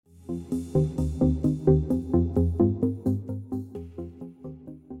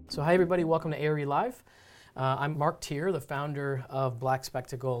So hi everybody, welcome to ARE Live. I'm Mark Tier, the founder of Black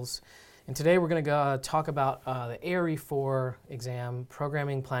Spectacles, and today we're going to talk about the ARE 4 exam,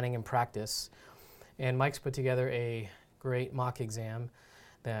 Programming, Planning, and Practice. And Mike's put together a great mock exam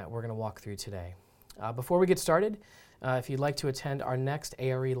that we're going to walk through today. Before we get started, if you'd like to attend our next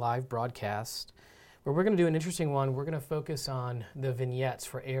ARE Live broadcast, where we're going to do an interesting one, we're going to focus on the vignettes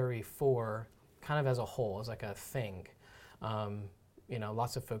for ARE 4 kind of as a whole, as like a thing. You know,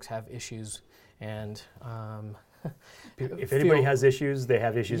 lots of folks have issues, and if anybody has issues, they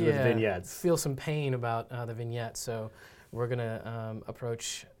have issues with vignettes. Feel some pain about the vignettes, so we're going to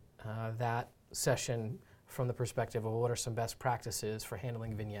approach that session from the perspective of what are some best practices for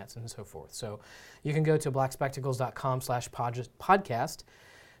handling vignettes and so forth. So you can go to blackspectacles.com/podcast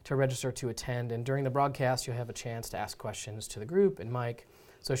to register to attend, and during the broadcast you'll have a chance to ask questions to the group and Mike,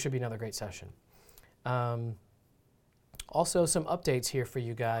 so it should be another great session. Also, some updates here for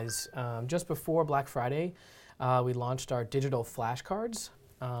you guys. Just before Black Friday, we launched our digital flashcards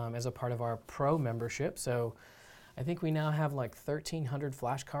as a part of our Pro membership. So I think we now have like 1,300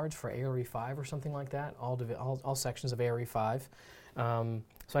 flashcards for ARE 5 or something like that, all sections of ARE 5. So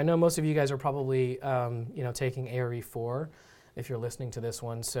I know most of you guys are probably taking ARE 4 if you're listening to this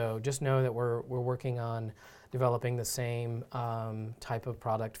one. So just know that we're working on developing the same type of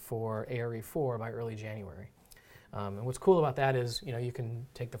product for ARE 4 by early January. And what's cool about that is, you can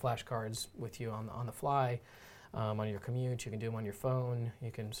take the flashcards with you on the fly, on your commute. You can do them on your phone.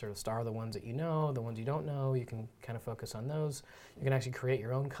 You can sort of star the ones that you know, the ones you don't know. You can kind of focus on those. You can actually create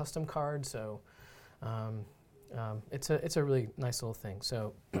your own custom card. So it's a really nice little thing.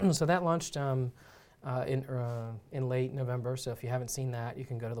 So so that launched in late November. So if you haven't seen that, you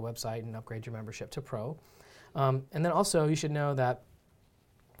can go to the website and upgrade your membership to Pro. And then also you should know that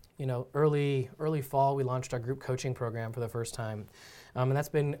early fall, we launched our group coaching program for the first time. And that's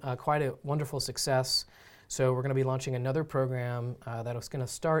been quite a wonderful success. So we're going to be launching another program that is going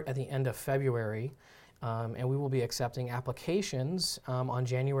to start at the end of February. And we will be accepting applications on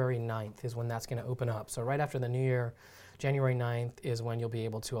January 9th is when that's going to open up. So right after the new year, January 9th is when you'll be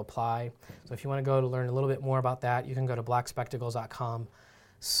able to apply. So if you want to go to learn a little bit more about that, you can go to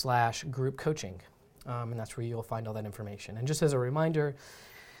blackspectacles.com/group coaching. And that's where you'll find all that information. And just as a reminder,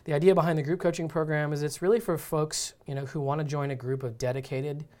 the idea behind the group coaching program is it's really for folks, who want to join a group of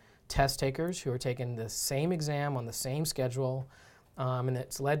dedicated test takers who are taking the same exam on the same schedule, and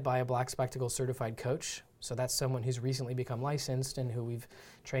it's led by a Black Spectacles certified coach. So that's someone who's recently become licensed and who we've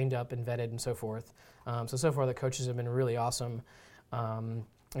trained up and vetted and so forth. So far the coaches have been really awesome. And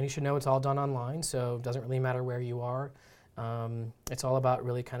you should know it's all done online, so it doesn't really matter where you are. It's all about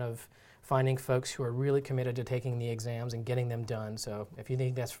really kind of finding folks who are really committed to taking the exams and getting them done. So if you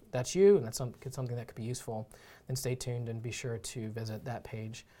think that's you and that's something that could be useful, then stay tuned and be sure to visit that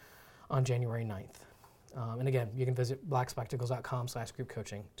page on January 9th. And again, you can visit blackspectacles.com/group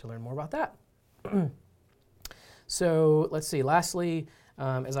coaching to learn more about that. So let's see. Lastly,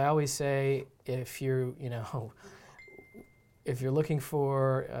 as I always say, if you're looking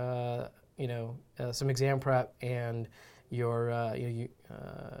for some exam prep and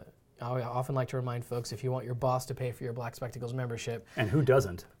I often like to remind folks, if you want your boss to pay for your Black Spectacles membership. And who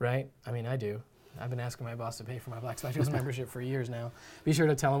doesn't? Right? I mean, I do. I've been asking my boss to pay for my Black Spectacles membership for years now. Be sure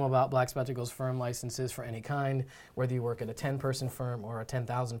to tell him about Black Spectacles firm licenses for any kind, whether you work at a 10-person firm or a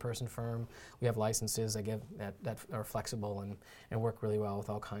 10,000-person firm. We have licenses that are flexible and work really well with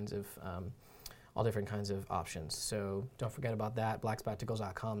all different kinds of options. So don't forget about that,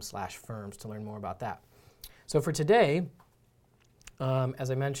 blackspectacles.com/firms to learn more about that. So for today, as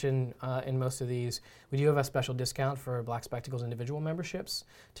I mentioned in most of these, we do have a special discount for Black Spectacles individual memberships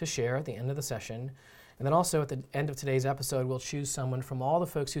to share at the end of the session. And then also at the end of today's episode, we'll choose someone from all the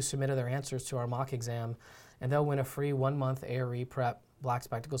folks who submitted their answers to our mock exam, and they'll win a free 1-month ARE Prep Black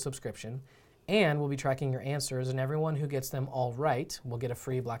Spectacles subscription. And we'll be tracking your answers, and everyone who gets them all right will get a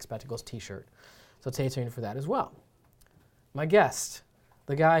free Black Spectacles t-shirt. So stay tuned for that as well. My guest,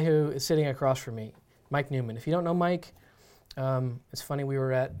 the guy who is sitting across from me, Mike Newman. If you don't know Mike, it's funny, we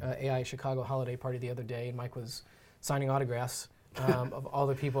were at AI Chicago holiday party the other day, and Mike was signing autographs of all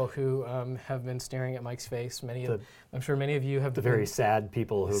the people who have been staring at Mike's face. I'm sure many of you have the very sad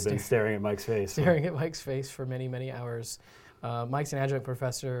people who have been staring at Mike's face. Staring at Mike's face for many, many hours. Mike's an adjunct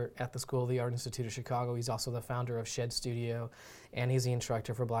professor at the School of the Art Institute of Chicago. He's also the founder of Shed Studio, and he's the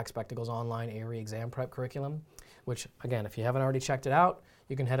instructor for Black Spectacle's online ARE exam prep curriculum, which, again, if you haven't already checked it out,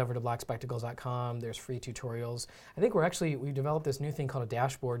 you can head over to blackspectacles.com. There's free tutorials. I think we developed this new thing called a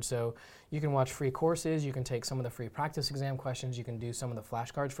dashboard, so you can watch free courses, you can take some of the free practice exam questions, you can do some of the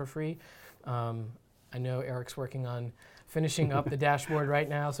flashcards for free. I know Eric's working on finishing up the dashboard right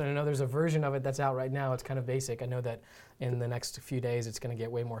now, so I know there's a version of it that's out right now. It's kind of basic. I know that in the next few days it's going to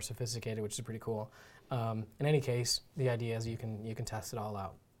get way more sophisticated, which is pretty cool. In any case, the idea is you can test it all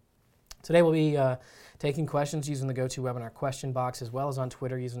out. Today we'll be taking questions using the GoToWebinar question box, as well as on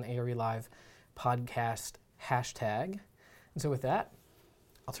Twitter using the ARE Live podcast hashtag. And so with that,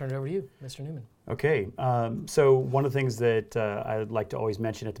 I'll turn it over to you, Mr. Newman. Okay, so one of the things that I would like to always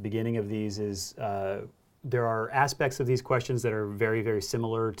mention at the beginning of these is there are aspects of these questions that are very, very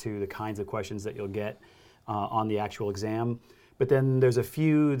similar to the kinds of questions that you'll get on the actual exam. But then there's a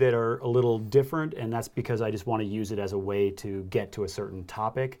few that are a little different, and that's because I just want to use it as a way to get to a certain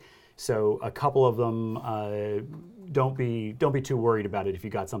topic. So a couple of them, don't be too worried about it if you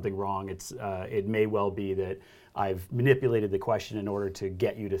got something wrong. It may well be that I've manipulated the question in order to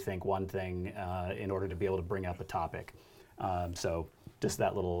get you to think one thing in order to be able to bring up a topic. So just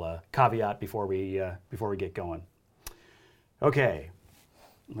that little caveat before we get going. Okay,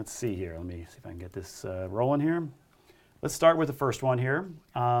 let's see here. Let me see if I can get this rolling here. Let's start with the first one here.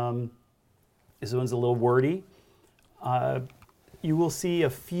 This one's a little wordy. You will see a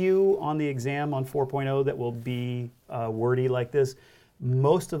few on the exam on 4.0 that will be wordy like this.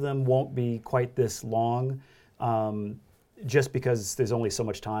 Most of them won't be quite this long, just because there's only so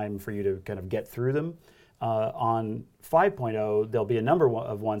much time for you to kind of get through them. On 5.0, there'll be a number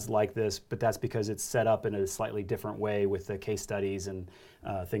of ones like this, but that's because it's set up in a slightly different way with the case studies and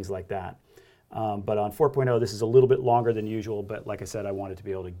things like that. But on 4.0, this is a little bit longer than usual, but like I said, I wanted to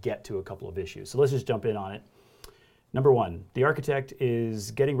be able to get to a couple of issues. So let's just jump in on it. Number one, the architect is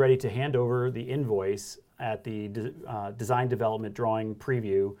getting ready to hand over the invoice at the design development drawing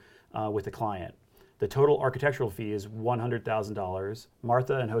preview with the client. The total architectural fee is $100,000.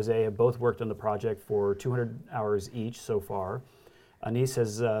 Martha and Jose have both worked on the project for 200 hours each so far. Anise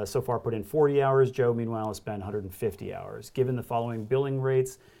has so far put in 40 hours. Joe, meanwhile, has spent 150 hours. Given the following billing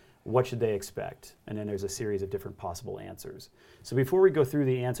rates, what should they expect? And then there's a series of different possible answers. So before we go through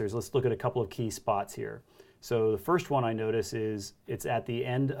the answers, let's look at a couple of key spots here. So the first one I notice is it's at the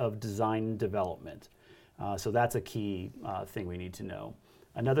end of design development. So that's a key thing we need to know.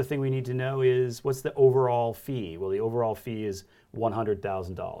 Another thing we need to know is what's the overall fee? Well, the overall fee is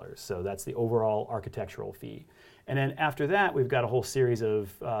 $100,000. So that's the overall architectural fee. And then after that, we've got a whole series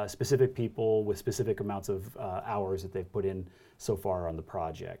of specific people with specific amounts of hours that they've put in so far on the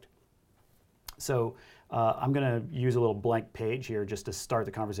project. So I'm going to use a little blank page here just to start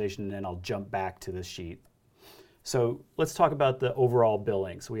the conversation, and then I'll jump back to this sheet. So let's talk about the overall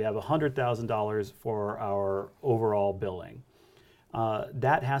billing. So we have $100,000 for our overall billing.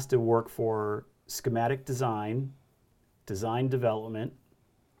 That has to work for schematic design, design development,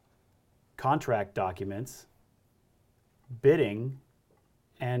 contract documents, bidding,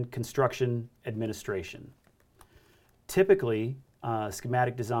 and construction administration. Typically,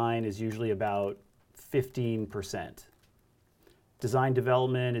 schematic design is usually about 15%. Design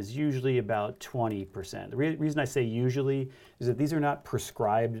development is usually about 20%. The reason I say usually is that these are not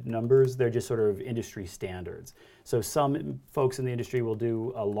prescribed numbers, they're just sort of industry standards. So some folks in the industry will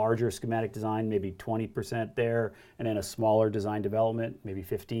do a larger schematic design, maybe 20% there, and then a smaller design development, maybe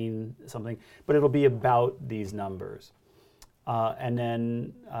 15 something, but it'll be about these numbers. And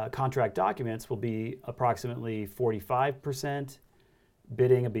then contract documents will be approximately 45%.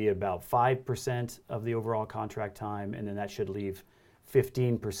 Bidding will be about 5% of the overall contract time, and then that should leave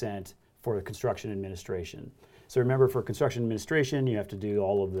 15% for the construction administration. So remember, for construction administration, you have to do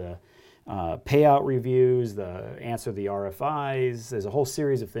all of the payout reviews, answer the RFIs. There's a whole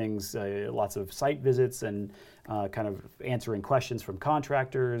series of things, lots of site visits and kind of answering questions from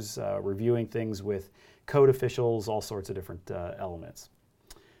contractors, reviewing things with code officials, all sorts of different elements.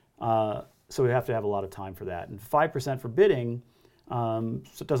 So we have to have a lot of time for that. And 5% for bidding.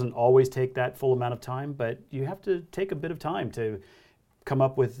 So it doesn't always take that full amount of time, but you have to take a bit of time to come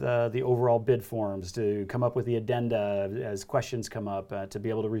up with the overall bid forms, to come up with the addenda as questions come up, to be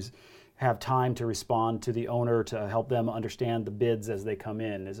able to have time to respond to the owner, to help them understand the bids as they come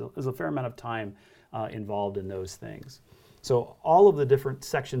in. There's a fair amount of time involved in those things. So all of the different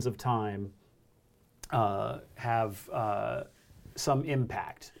sections of time have some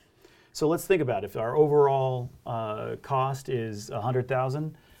impact. So let's think about it. If our overall cost is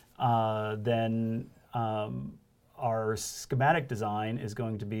 $100,000, then our schematic design is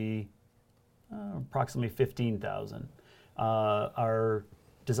going to be approximately $15,000. Our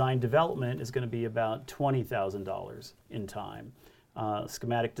design development is going to be about $20,000 in time.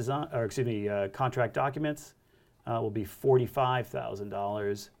 Schematic design, or excuse me, contract documents will be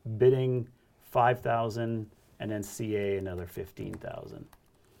 $45,000. Bidding, $5,000, and then CA another $15,000.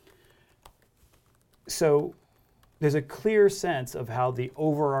 So there's a clear sense of how the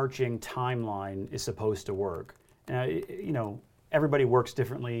overarching timeline is supposed to work. You know, everybody works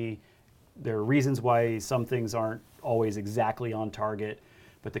differently. There are reasons why some things aren't always exactly on target,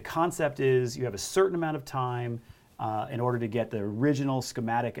 but the concept is you have a certain amount of time in order to get the original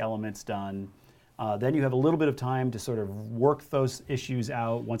schematic elements done. Then you have a little bit of time to sort of work those issues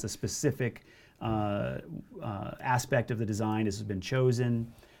out once a specific aspect of the design has been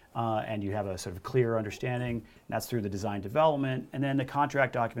chosen. And you have a sort of clear understanding, and that's through the design development. And then the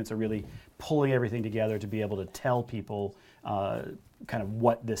contract documents are really pulling everything together to be able to tell people kind of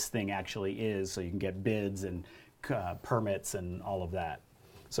what this thing actually is, so you can get bids and permits and all of that.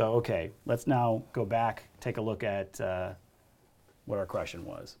 So, okay, let's now go back, take a look at what our question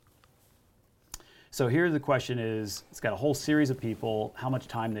was. So here the question is, it's got a whole series of people, how much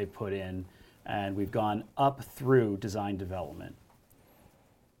time they've put in, and we've gone up through design development.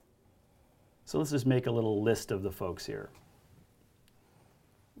 So let's just make a little list of the folks here.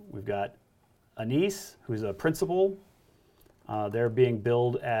 We've got Anise, who's a principal. They're being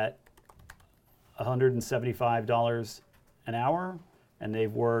billed at $175 an hour, and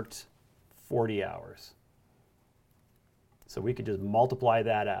they've worked 40 hours. So we could just multiply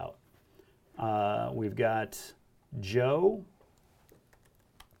that out. We've got Joe,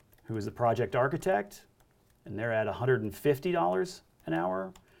 who is the project architect, and they're at $150 an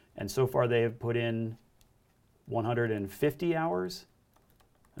hour. And so far they have put in 150 hours,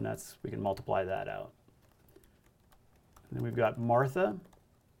 and we can multiply that out. And then we've got Martha.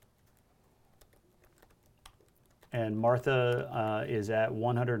 And Martha is at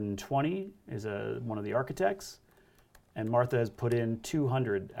 120, is one of the architects. And Martha has put in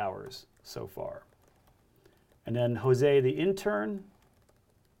 200 hours so far. And then Jose, the intern,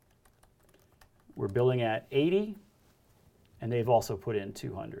 we're billing at 80. And they've also put in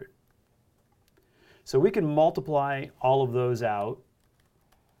 200. So we can multiply all of those out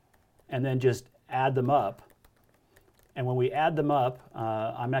and then just add them up. And when we add them up,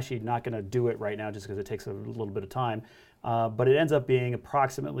 I'm actually not going to do it right now just because it takes a little bit of time, but it ends up being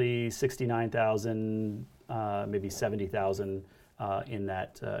approximately 69,000, maybe 70,000 in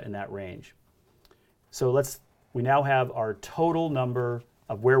that range. So we now have our total number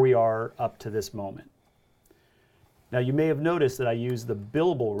of where we are up to this moment. Now, you may have noticed that I used the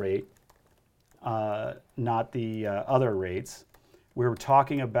billable rate, not the other rates. We were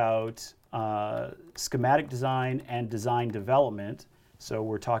talking about schematic design and design development. So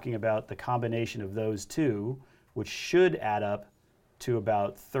we're talking about the combination of those two, which should add up to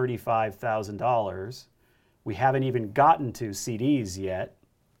about $35,000. We haven't even gotten to CDs yet.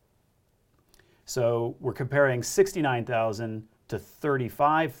 So we're comparing 69,000 to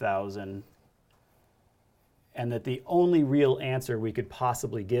 35,000. And that the only real answer we could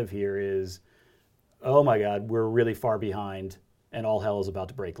possibly give here is, oh my God, we're really far behind and all hell is about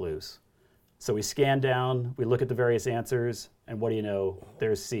to break loose. So we scan down, we look at the various answers, and what do you know?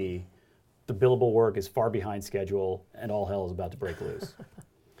 There's C. The billable work is far behind schedule and all hell is about to break loose.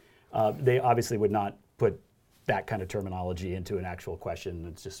 They obviously would not put that kind of terminology into an actual question.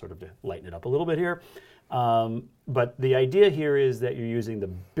 It's just sort of to lighten it up a little bit here. But the idea here is that you're using the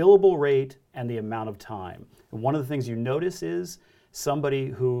billable rate and the amount of time. And one of the things you notice is somebody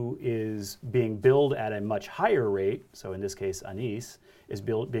who is being billed at a much higher rate, so in this case Anise, is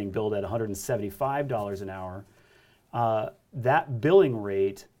being billed at $175 an hour. That billing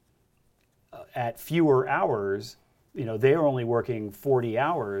rate at fewer hours, they are only working 40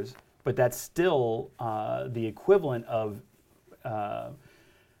 hours, but that's still the equivalent of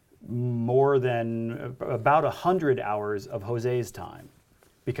more than about 100 hours of Jose's time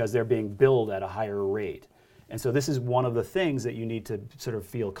because they're being billed at a higher rate. And so this is one of the things that you need to sort of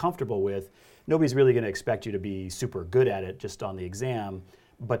feel comfortable with. Nobody's really going to expect you to be super good at it just on the exam,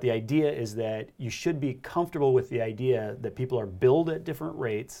 but the idea is that you should be comfortable with the idea that people are billed at different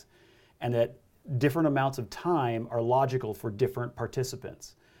rates and that different amounts of time are logical for different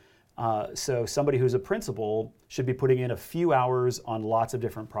participants. So somebody who's a principal should be putting in a few hours on lots of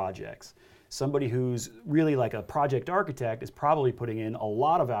different projects. Somebody who's really like a project architect is probably putting in a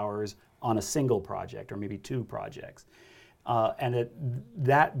lot of hours on a single project or maybe two projects. And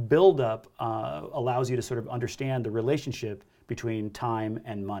that buildup allows you to sort of understand the relationship between time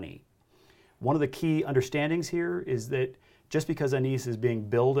and money. One of the key understandings here is that just because Anise is being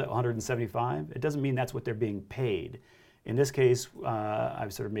billed at 175, it doesn't mean that's what they're being paid. In this case,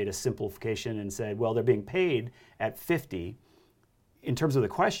 I've sort of made a simplification and said, well, they're being paid at 50. In terms of the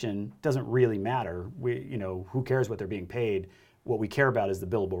question, it doesn't really matter. Who cares what they're being paid? What we care about is the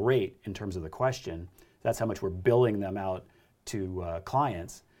billable rate in terms of the question. That's how much we're billing them out to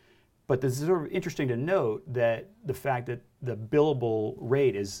clients. But this is sort of interesting to note that the fact that the billable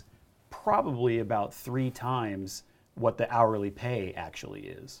rate is probably about 3 times what the hourly pay actually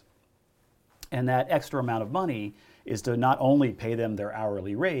is. And that extra amount of money is to not only pay them their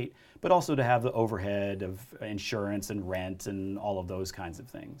hourly rate, but also to have the overhead of insurance and rent and all of those kinds of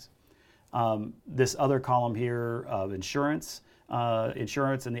things. This other column here of insurance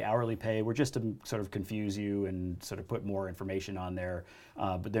and the hourly pay were just to sort of confuse you and sort of put more information on there,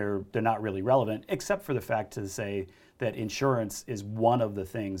 but they're not really relevant, except for the fact to say that insurance is one of the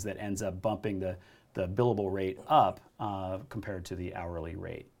things that ends up bumping the billable rate up compared to the hourly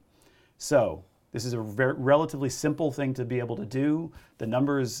rate. So this is a relatively simple thing to be able to do. The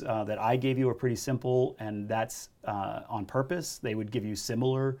numbers that I gave you are pretty simple, and that's on purpose. They would give you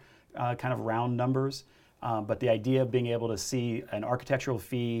similar kind of round numbers. But the idea of being able to see an architectural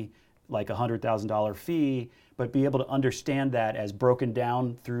fee like a $100,000 fee, but be able to understand that as broken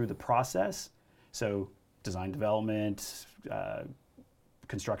down through the process. So design development,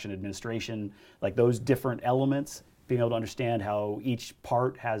 construction administration, like those different elements, being able to understand how each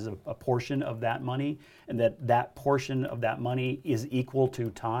part has a portion of that money, and that portion of that money is equal to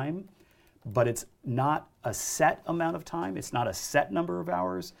time, but it's not a set amount of time. It's not a set number of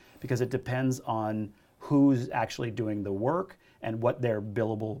hours, because it depends on who's actually doing the work and what their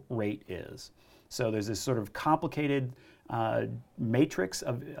billable rate is. So there's this sort of complicated matrix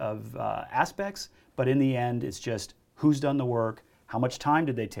of aspects, but in the end, it's just who's done the work, how much time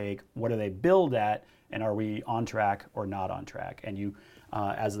did they take, what do they billed at, and are we on track or not on track? And you,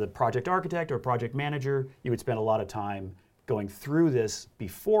 as the project architect or project manager, you would spend a lot of time going through this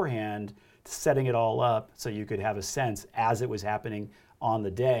beforehand, setting it all up so you could have a sense as it was happening on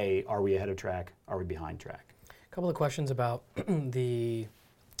the day, are we ahead of track, are we behind track? A couple of questions about the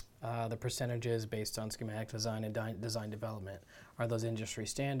percentages based on schematic design and design development. Are those industry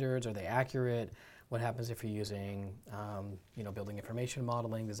standards? Are they accurate? What happens if you're using building information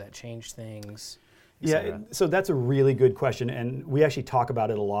modeling? Does that change things? Yeah, so that's a really good question, and we actually talk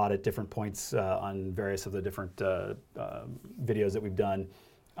about it a lot at different points on various of the different videos that we've done.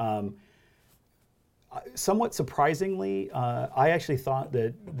 Somewhat surprisingly, I actually thought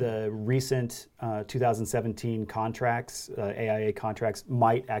that the recent 2017 contracts, AIA contracts,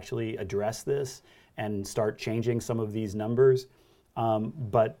 might actually address this and start changing some of these numbers,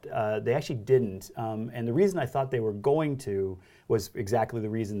 but they actually didn't. And the reason I thought they were going to was exactly the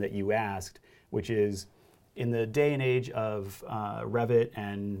reason that you asked, which is in the day and age of Revit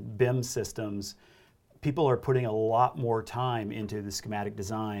and BIM systems, people are putting a lot more time into the schematic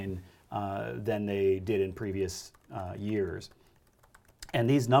design than they did in previous years. And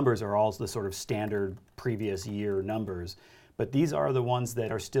these numbers are all the sort of standard previous year numbers, but these are the ones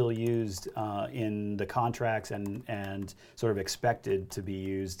that are still used in the contracts and sort of expected to be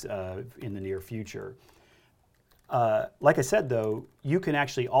used in the near future. Like I said, though, you can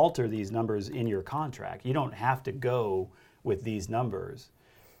actually alter these numbers in your contract. You don't have to go with these numbers.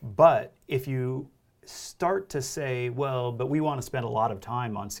 But if you start to say, well, but we want to spend a lot of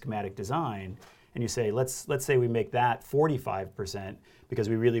time on schematic design, and you say, let's say we make that 45% because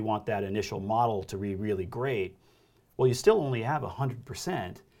we really want that initial model to be really great. Well, you still only have 100%,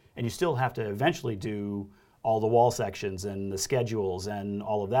 and you still have to eventually do all the wall sections and the schedules and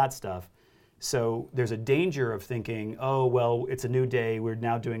all of that stuff. So there's a danger of thinking, oh, well, it's a new day, we're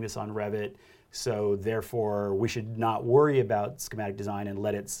now doing this on Revit, so therefore we should not worry about schematic design and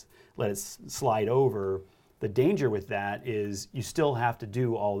let it slide over. The danger with that is you still have to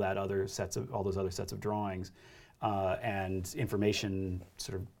do all those other sets of drawings, and information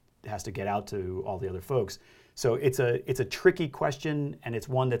sort of has to get out to all the other folks. So it's a tricky question, and it's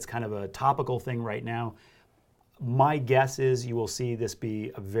one that's kind of a topical thing right now. My guess is you will see this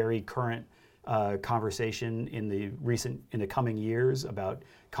be a very current conversation in the coming years about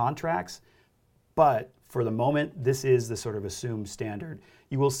contracts, but for the moment, this is the sort of assumed standard.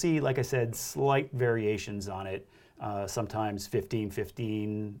 You will see, like I said, slight variations on it. Sometimes 15,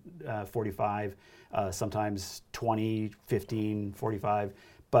 15, 45, sometimes 20, 15, 45,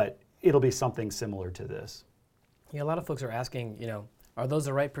 but it'll be something similar to this. Yeah, a lot of folks are asking, are those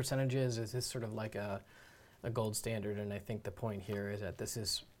the right percentages? Is this sort of like a gold standard? And I think the point here is that this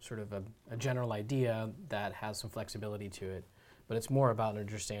is sort of a general idea that has some flexibility to it, but it's more about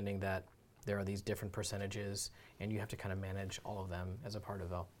understanding that there are these different percentages, and you have to kind of manage all of them as a part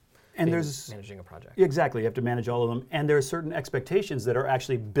of managing a project. Exactly, you have to manage all of them, and there are certain expectations that are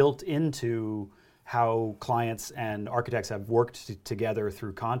actually built into how clients and architects have worked together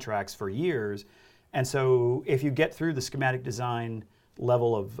through contracts for years. And so if you get through the schematic design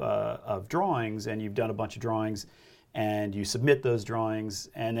level of drawings, and you've done a bunch of drawings, and you submit those drawings,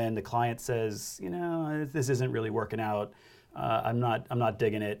 and then the client says, this isn't really working out, I'm not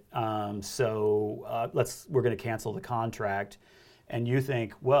digging it, so we're going to cancel the contract. And you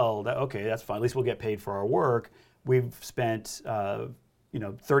think, well, okay, that's fine. At least we'll get paid for our work. We've spent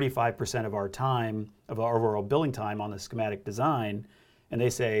 35% of our time, of our overall billing time, on the schematic design, and they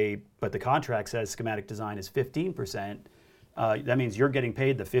say, but the contract says schematic design is 15%. That means you're getting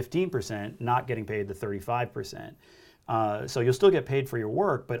paid the 15%, not getting paid the 35%. So you'll still get paid for your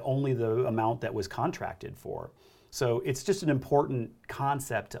work, but only the amount that was contracted for. So it's just an important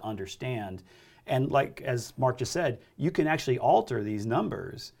concept to understand. And like, as Mark just said, you can actually alter these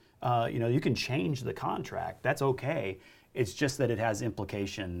numbers. You can change the contract. That's okay. It's just that it has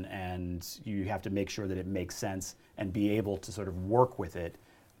implication, and you have to make sure that it makes sense and be able to sort of work with it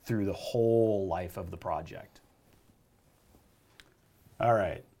through the whole life of the project. All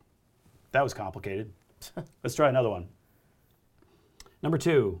right. That was complicated. Let's try another one. Number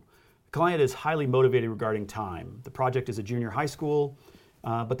 2, the client is highly motivated regarding time. The project is a junior high school,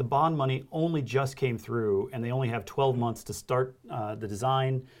 but the bond money only just came through, and they only have 12 months to start the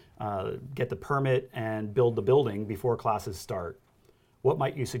design, get the permit, and build the building before classes start. What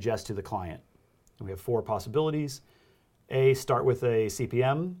might you suggest to the client? And we have 4 possibilities. A, start with a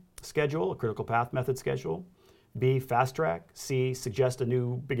CPM schedule, a critical path method schedule. B, fast track. C, suggest a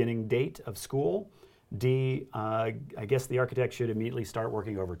new beginning date of school. D, I guess the architect should immediately start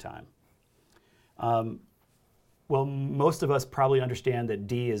working overtime. Well, most of us probably understand that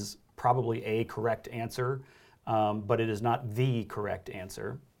D is probably a correct answer, but it is not the correct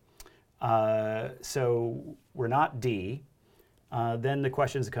answer. So we're not D. Then the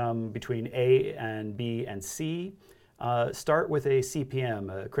questions come between A and B and C. Start with a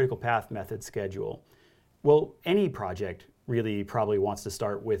CPM, a critical path method schedule. Well, any project really probably wants to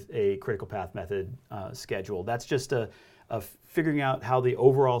start with a critical path method schedule. That's just a figuring out how the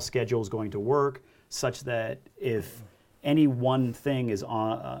overall schedule is going to work, such that if any one thing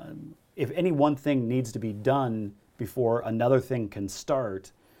needs to be done before another thing can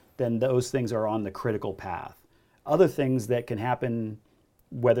start, then those things are on the critical path. Other things that can happen,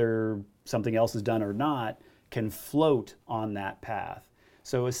 whether something else is done or not, can float on that path.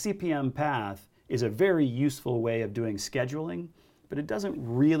 So a CPM path is a very useful way of doing scheduling, but it doesn't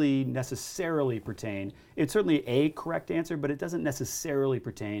really necessarily pertain. It's certainly a correct answer, but it doesn't necessarily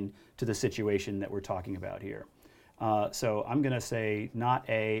pertain to the situation that we're talking about here. So I'm going to say not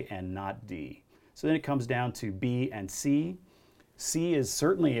A and not D. So then it comes down to B and C. C is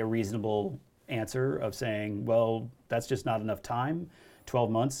certainly a reasonable answer of saying, well, that's just not enough time. 12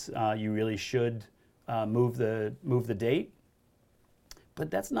 months, you really should move the date. But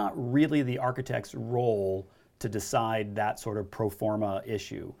that's not really the architect's role to decide that sort of pro forma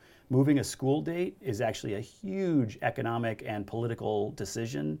issue. Moving a school date is actually a huge economic and political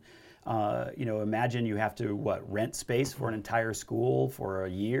decision. Imagine you have to rent space for an entire school for a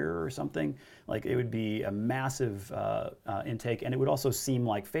year or something. Like, it would be a massive intake, and it would also seem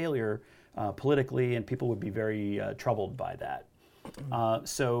like failure politically, and people would be very troubled by that.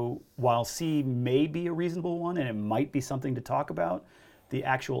 So while C may be a reasonable one, and it might be something to talk about, the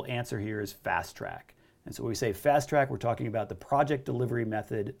actual answer here is fast track. And so when we say fast track, we're talking about the project delivery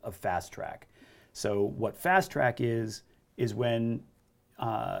method of fast track. So what fast track is when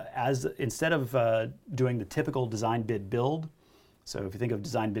instead of doing the typical design bid build, so if you think of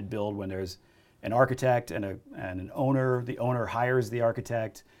design bid build, when there's an architect and an owner, the owner hires the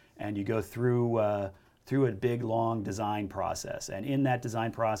architect, and you go through a big, long design process. And in that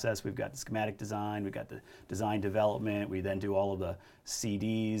design process, we've got the schematic design, we've got the design development, we then do all of the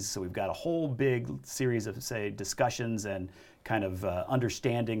CDs. So we've got a whole big series of, say, discussions and kind of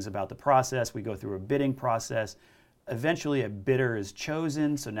understandings about the process. We go through a bidding process. Eventually, a bidder is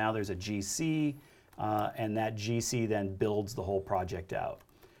chosen, so now there's a GC, and that GC then builds the whole project out.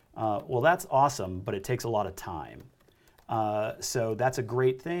 Well, that's awesome, but it takes a lot of time. So that's a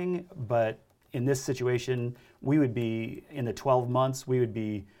great thing, but in this situation, we would be, in the 12 months, we would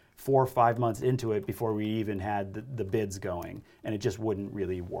be 4 or 5 months into it before we even had the bids going, and it just wouldn't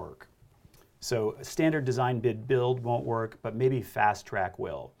really work. So standard design bid build won't work, but maybe fast track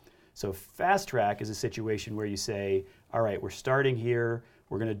will. So fast track is a situation where you say, all right, we're starting here,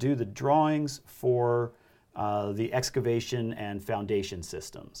 we're going to do the drawings for the excavation and foundation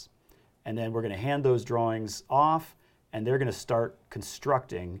systems. and then we're going to hand those drawings off, and they're going to start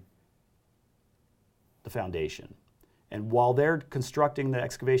constructing the foundation. And while they're constructing the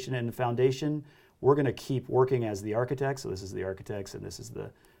excavation and the foundation, we're going to keep working as the architects. So this is the architects, and this is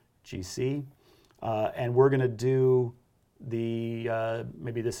the GC. And we're going to do the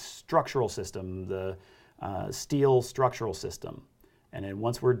maybe the structural system, the steel structural system. And then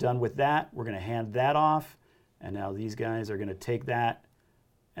once we're done with that, we're going to hand that off. And now these guys are going to take that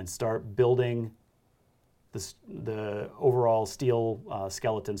and start building the overall steel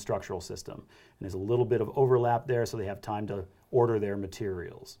skeleton structural system. And there's a little bit of overlap there, so they have time to order their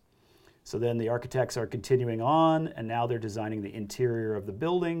materials. So then the architects are continuing on, and now they're designing the interior of the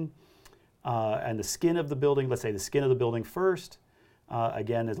building and the skin of the building. Let's say the skin of the building first.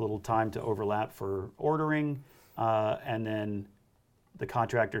 Again, there's a little time to overlap for ordering, and then the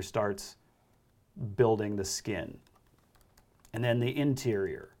contractor starts building the skin. And then the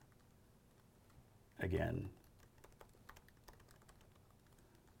interior. Again.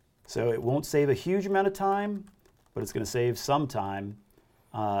 So it won't save a huge amount of time, but it's going to save some time.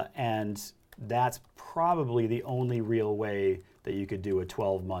 And that's probably the only real way that you could do a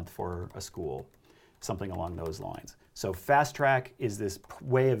 12-month for a school, something along those lines. So Fast Track is this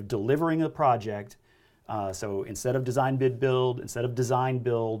way of delivering a project. So instead of design bid build, instead of design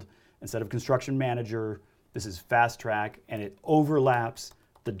build, instead of construction manager, this is Fast Track, and it overlaps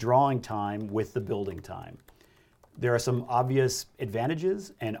the drawing time with the building time. There are some obvious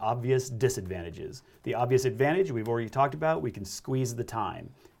advantages and obvious disadvantages. The obvious advantage we've already talked about, we can squeeze the time.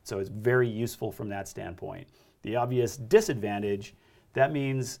 So it's very useful from that standpoint. The obvious disadvantage, that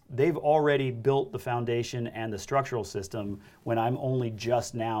means they've already built the foundation and the structural system when I'm only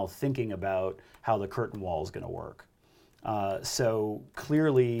just now thinking about how the curtain wall is going to work. So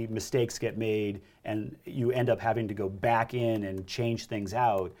clearly mistakes get made, and you end up having to go back in and change things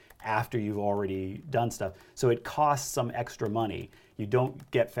out after you've already done stuff. So it costs some extra money. You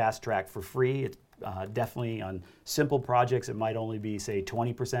don't get Fast Track for free. It's definitely on simple projects, it might only be, say,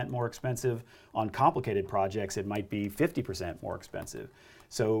 20% more expensive. On complicated projects, it might be 50% more expensive.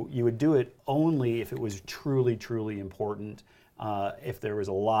 So you would do it only if it was truly, truly important, if there was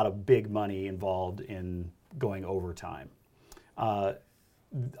a lot of big money involved in going overtime.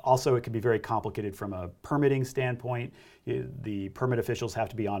 Also, it can be very complicated from a permitting standpoint. The permit officials have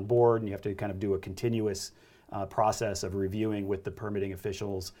to be on board, and you have to kind of do a continuous process of reviewing with the permitting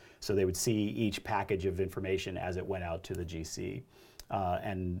officials, so they would see each package of information as it went out to the GC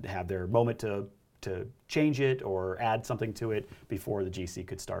and have their moment to change it or add something to it before the GC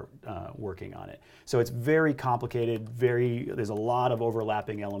could start working on it. So it's very complicated, there's a lot of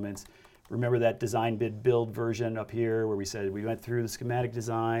overlapping elements. Remember that design bid build version up here where we said we went through the schematic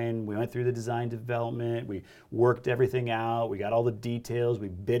design, we went through the design development, we worked everything out, we got all the details, we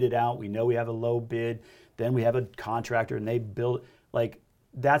bid it out, we know we have a low bid, then we have a contractor and they build, like,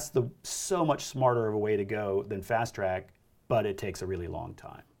 that's so much smarter of a way to go than Fast Track, but it takes a really long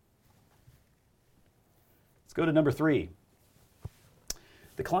time. Let's go to number 3.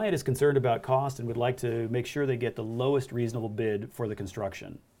 The client is concerned about cost and would like to make sure they get the lowest reasonable bid for the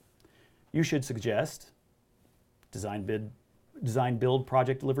construction. You should suggest design build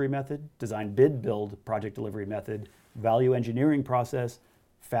project delivery method, design bid build project delivery method, value engineering process,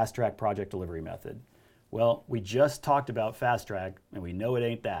 Fast Track project delivery method. Well, we just talked about Fast Track, and we know it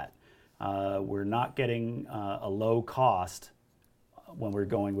ain't that. We're not getting a low cost when we're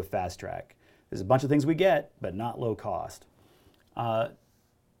going with Fast Track. There's a bunch of things we get, but not low cost.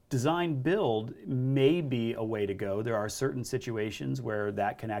 Design build may be a way to go. There are certain situations where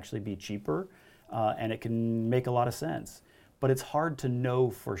that can actually be cheaper, and it can make a lot of sense. But it's hard to know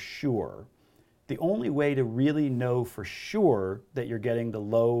for sure. The only way to really know for sure that you're getting the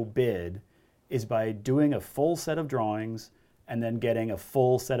low bid is by doing a full set of drawings and then getting a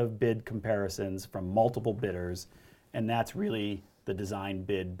full set of bid comparisons from multiple bidders, and that's really the design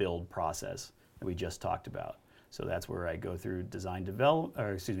bid build process that we just talked about. So that's where I go through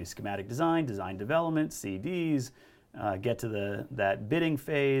schematic design, design development, CDs, get to that bidding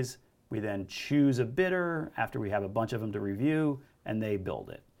phase. We then choose a bidder after we have a bunch of them to review, and they build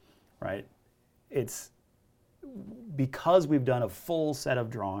it, right? It's because we've done a full set of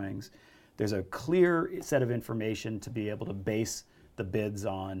drawings, there's a clear set of information to be able to base the bids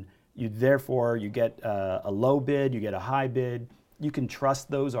on. Therefore, you get a low bid, you get a high bid. You can trust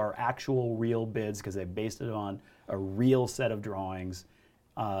those are actual real bids because they based it on a real set of drawings.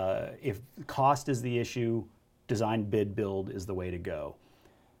 If cost is the issue, design bid build is the way to go.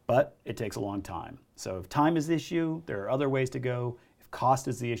 But it takes a long time. So if time is the issue, there are other ways to go. If cost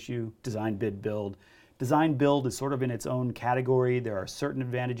is the issue, design bid build. Design build is sort of in its own category. There are certain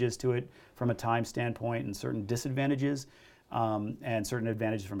advantages to it from a time standpoint and certain disadvantages, and certain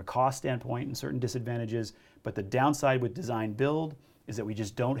advantages from a cost standpoint and certain disadvantages. But the downside with design build is that we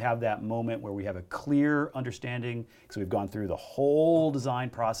just don't have that moment where we have a clear understanding, because we've gone through the whole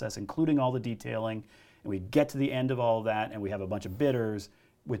design process, including all the detailing, and we get to the end of all of that and we have a bunch of bidders.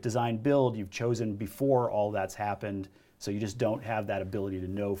 With design build, you've chosen before all that's happened, so you just don't have that ability to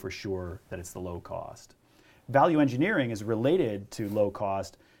know for sure that it's the low cost. Value engineering is related to low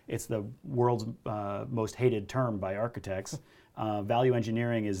cost. It's the world's most hated term by architects. Value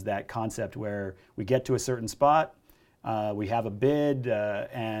engineering is that concept where we get to a certain spot, we have a bid,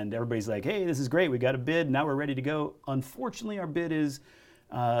 and everybody's like, hey, this is great, we got a bid, now we're ready to go. Unfortunately, our bid is,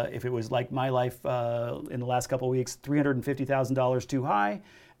 if it was like my life in the last couple of weeks, $350,000 too high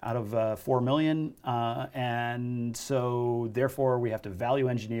out of $4 million. And so therefore we have to value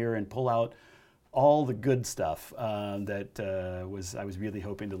engineer and pull out all the good stuff that I was really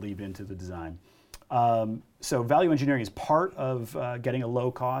hoping to leave into the design. So value engineering is part of getting a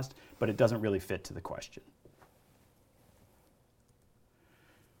low cost, but it doesn't really fit to the question.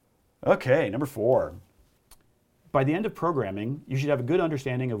 Okay, number 4. By the end of programming, you should have a good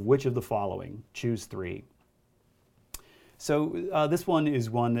understanding of which of the following. Choose 3. So this one is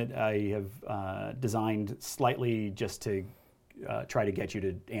one that I have designed slightly just to try to get you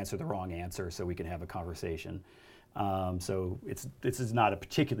to answer the wrong answer so we can have a conversation. So this is not a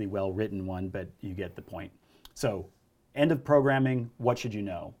particularly well-written one, but you get the point. So end of programming, what should you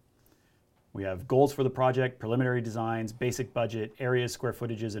know? We have goals for the project, preliminary designs, basic budget, areas, square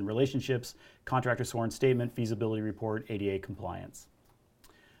footages, and relationships, contractor sworn statement, feasibility report, ADA compliance.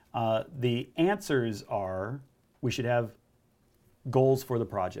 The answers are, we should have goals for the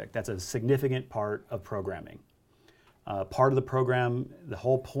project. That's a significant part of programming. Part of the program, the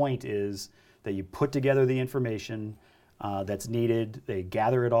whole point is that you put together the information that's needed, they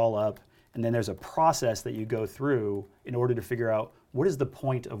gather it all up, and then there's a process that you go through in order to figure out what is the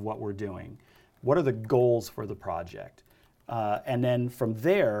point of what we're doing? What are the goals for the project? And then from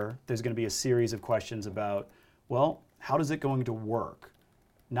there, there's going to be a series of questions about, well, how is it going to work?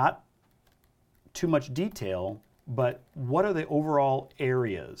 Not too much detail, but what are the overall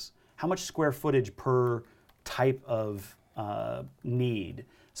areas? How much square footage per type of need?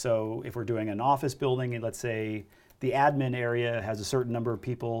 So if we're doing an office building, and let's say the admin area has a certain number of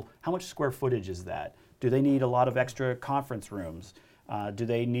people, how much square footage is that? Do they need a lot of extra conference rooms? Do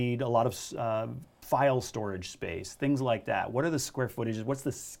they need a lot of file storage space? Things like that. What are the square footages? What's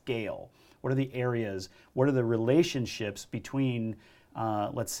the scale? What are the areas? What are the relationships between,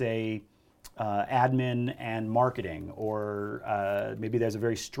 let's say, admin and marketing? Or maybe there's a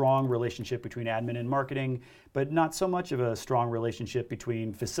very strong relationship between admin and marketing, but not so much of a strong relationship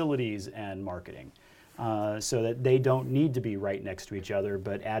between facilities and marketing. So that they don't need to be right next to each other,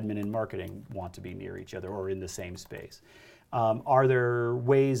 but admin and marketing want to be near each other or in the same space. Are there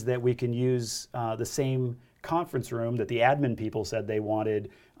ways that we can use the same conference room that the admin people said they wanted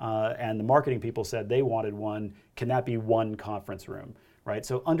and the marketing people said they wanted one? Can that be one conference room, right?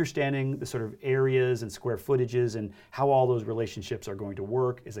 So understanding the sort of areas and square footages and how all those relationships are going to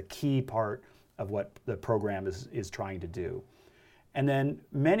work is a key part of what the program is trying to do. And then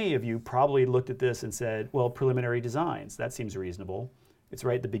many of you probably looked at this and said, well, preliminary designs, that seems reasonable. It's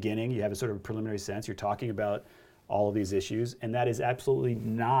right at the beginning. You have a sort of preliminary sense. You're talking about all of these issues, and that is absolutely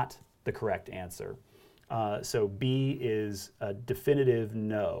not the correct answer. So B is a definitive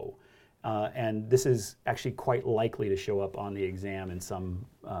no. And this is actually quite likely to show up on the exam in some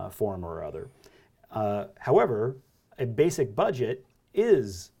form or other. However, a basic budget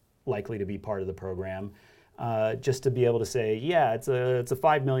is likely to be part of the program. Just to be able to say, yeah, it's a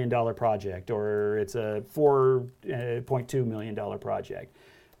 $5 million project or it's a $4.2 million project,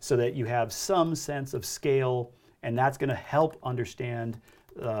 so that you have some sense of scale, and that's going to help understand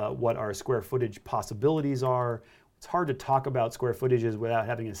what our square footage possibilities are. It's hard to talk about square footages without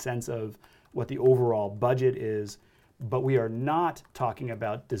having a sense of what the overall budget is, but we are not talking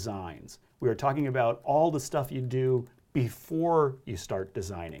about designs. We are talking about all the stuff you do before you start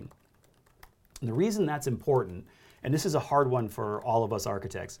designing. And the reason that's important, and this is a hard one for all of us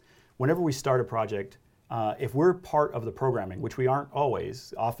architects, whenever we start a project, if we're part of the programming, which we aren't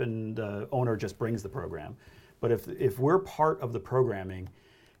always, often the owner just brings the program, but if we're part of the programming,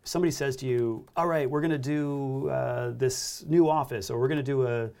 if somebody says to you, all right, we're going to do this new office, or we're going to do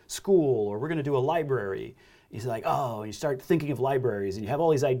a school, or we're going to do a library, he's like, oh, you start thinking of libraries, and you have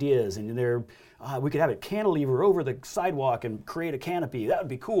all these ideas, and we could have a cantilever over the sidewalk and create a canopy. That would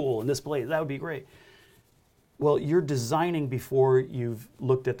be cool in this place. That would be great. Well, you're designing before you've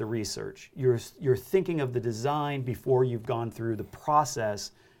looked at the research. You're thinking of the design before you've gone through the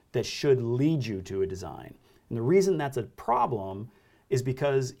process that should lead you to a design. And the reason that's a problem is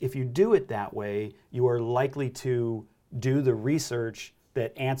because if you do it that way, you are likely to do the research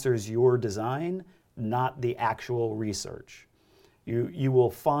that answers your design, not the actual research. You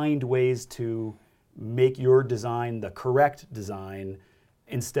will find ways to make your design the correct design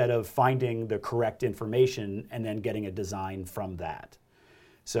instead of finding the correct information and then getting a design from that.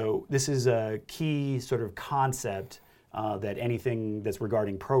 So this is a key sort of concept that anything that's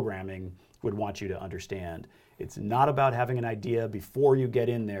regarding programming would want you to understand. It's not about having an idea before you get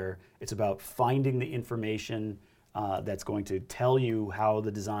in there. It's about finding the information that's going to tell you how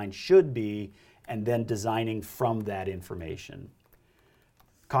the design should be and then designing from that information.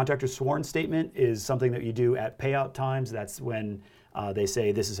 Contractor's sworn statement is something that you do at payout times. That's when they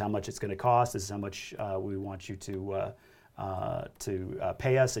say this is how much it's going to cost, this is how much we want you to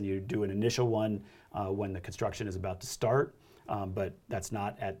pay us, and you do an initial one when the construction is about to start, but that's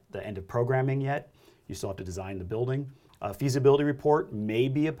not at the end of programming yet. You still have to design the building. Feasibility report may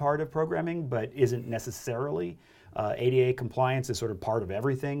be a part of programming, but isn't necessarily. ADA compliance is sort of part of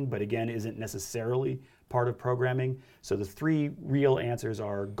everything, but again, isn't necessarily part of programming. So the three real answers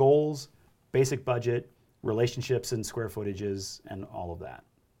are goals, basic budget, relationships and square footages, and all of that.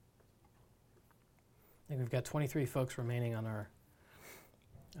 I think we've got 23 folks remaining on our,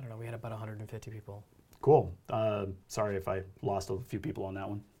 I don't know, we had about 150 people. Cool. Sorry if I lost a few people on that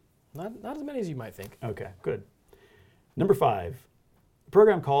one. Not as many as you might think. Okay, good. Number 5, the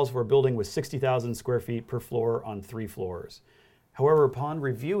program calls for a building with 60,000 square feet per floor on 3 floors. However, upon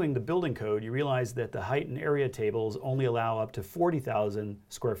reviewing the building code, you realize that the height and area tables only allow up to 40,000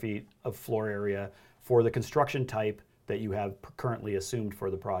 square feet of floor area for the construction type that you have currently assumed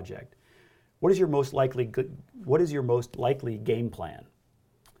for the project. What is your most likely game plan?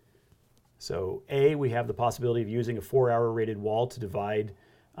 So A, we have the possibility of using a 4-hour rated wall to divide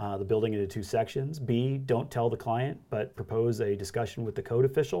the building into 2 sections. B, don't tell the client, but propose a discussion with the code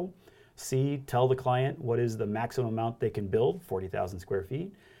official. C, tell the client what is the maximum amount they can build, 40,000 square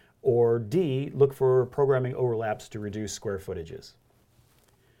feet. Or D, look for programming overlaps to reduce square footages.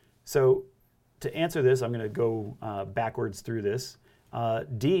 So to answer this, I'm going to go backwards through this.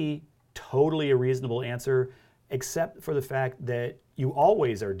 D, totally a reasonable answer, except for the fact that you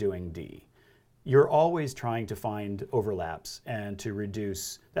always are doing D. You're always trying to find overlaps and to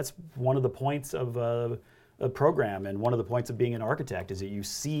reduce. That's one of the points of a program, and one of the points of being an architect is that you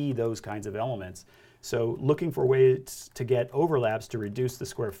see those kinds of elements. So looking for ways to get overlaps to reduce the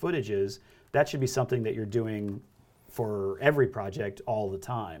square footages, that should be something that you're doing for every project all the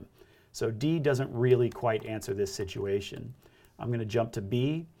time. So D doesn't really quite answer this situation. I'm going to jump to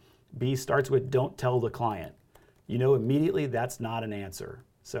B. B starts with don't tell the client. You know immediately that's not an answer.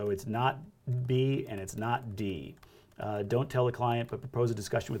 So it's not B and it's not D. Don't tell the client, but propose a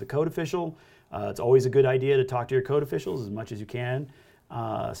discussion with the code official. It's always a good idea to talk to your code officials as much as you can.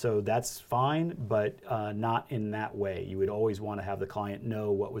 So that's fine, but not in that way. You would always want to have the client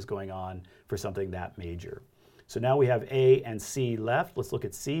know what was going on for something that major. So now we have A and C left. Let's look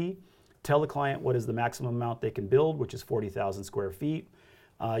at C. Tell the client what is the maximum amount they can build, which is 40,000 square feet.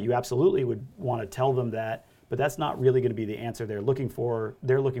 You absolutely would want to tell them that, but that's not really going to be the answer they're looking for.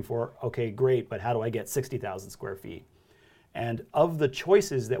 They're looking for, okay, great, but how do I get 60,000 square feet? And of the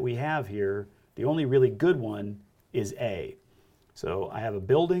choices that we have here, the only really good one is A. So I have a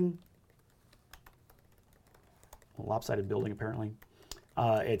building, a lopsided building apparently.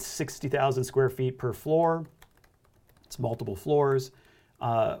 It's 60,000 square feet per floor. It's multiple floors.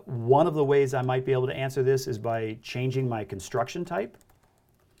 One of the ways I might be able to answer this is by changing my construction type.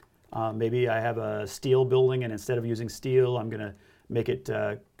 Maybe I have a steel building, and instead of using steel, I'm going to make it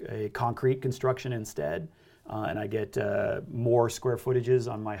a concrete construction instead, and I get more square footages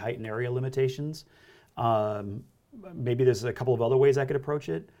on my height and area limitations. Maybe there's a couple of other ways I could approach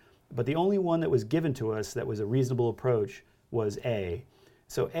it, but the only one that was given to us that was a reasonable approach was A.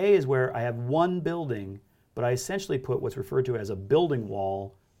 So A is where I have one building, but I essentially put what's referred to as a building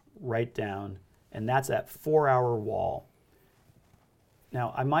wall right down, and that's that 4-hour wall.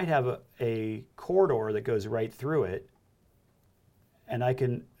 Now, I might have a corridor that goes right through it, and I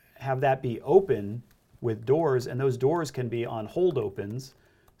can have that be open with doors, and those doors can be on hold opens,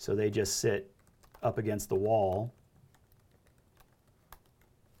 so they just sit up against the wall,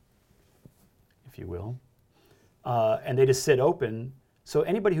 if you will, and they just sit open. So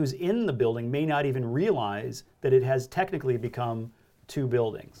anybody who's in the building may not even realize that it has technically become 2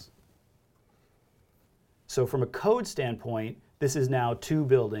 buildings. So from a code standpoint, this is now 2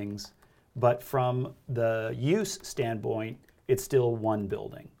 buildings, but from the use standpoint, it's still one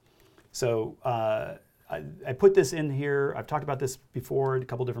building. So I put this in here. I've talked about this before in a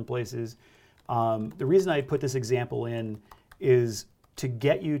couple different places. The reason I put this example in is to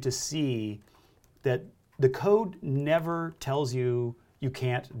get you to see that the code never tells you you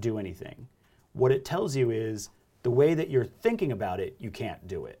can't do anything. What it tells you is the way that you're thinking about it, you can't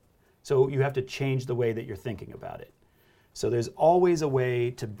do it. So you have to change the way that you're thinking about it. So there's always a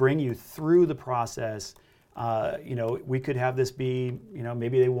way to bring you through the process. We could have this be,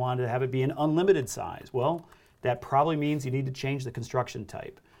 maybe they wanted to have it be an unlimited size. Well, that probably means you need to change the construction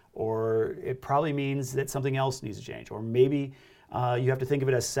type, or it probably means that something else needs to change, or maybe you have to think of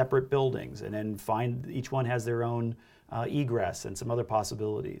it as separate buildings and then find each one has their own egress and some other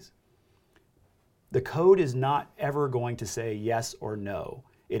possibilities. The code is not ever going to say yes or no.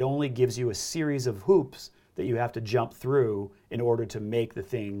 It only gives you a series of hoops that you have to jump through in order to make the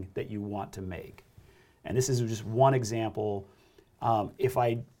thing that you want to make. And this is just one example. If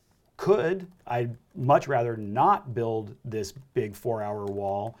I could, I'd much rather not build this big 4-hour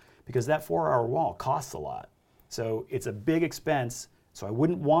wall, because that 4-hour wall costs a lot. So it's a big expense, so I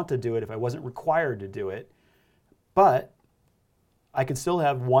wouldn't want to do it if I wasn't required to do it. But I could still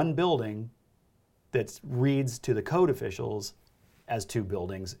have one building that reads to the code officials as 2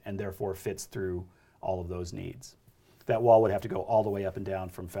 buildings and therefore fits through all of those needs. That wall would have to go all the way up and down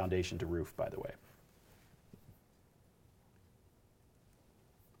from foundation to roof, by the way.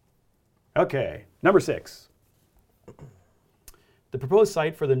 Okay, number 6. The proposed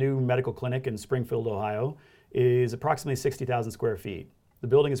site for the new medical clinic in Springfield, Ohio is approximately 60,000 square feet. The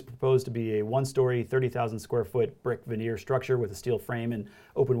building is proposed to be a 1-story, 30,000 square foot brick veneer structure with a steel frame and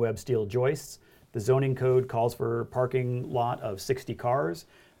open web steel joists. The zoning code calls for a parking lot of 60 cars,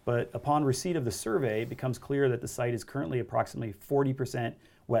 but upon receipt of the survey, it becomes clear that the site is currently approximately 40%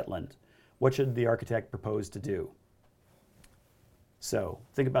 wetland. What should the architect propose to do? So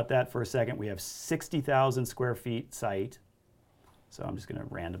think about that for a second. We have 60,000 square feet site. So I'm just going to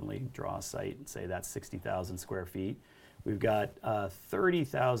randomly draw a site and say that's 60,000 square feet. We've got a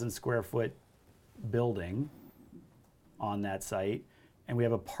 30,000 square foot building on that site, and we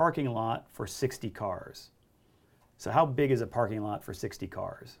have a parking lot for 60 cars. So how big is a parking lot for 60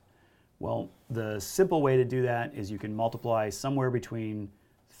 cars? Well, the simple way to do that is you can multiply somewhere between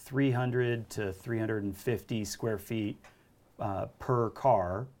 300 to 350 square feet per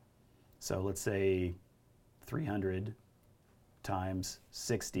car. So let's say 300 times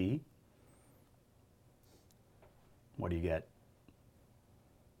 60. What do you get?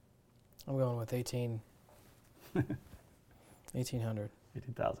 I'm going with 1,800.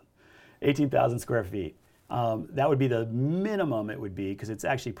 18,000. 18,000 square feet. That would be the minimum it would be, because it's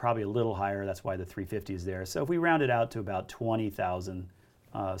actually probably a little higher. That's why the 350 is there. So if we round it out to about 20,000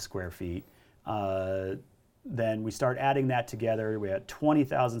 square feet, then we start adding that together. We have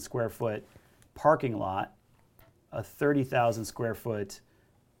 20,000 square foot parking lot, a 30,000 square foot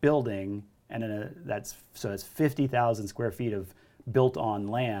building, and then that's 50,000 square feet of built on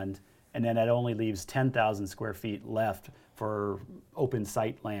land, and then that only leaves 10,000 square feet left for open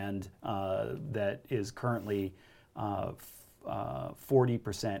site land that is currently 40%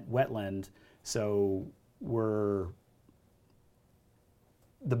 wetland. So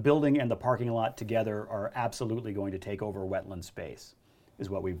the building and the parking lot together are absolutely going to take over wetland space, is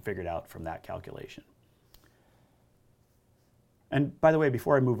what we've figured out from that calculation. And by the way,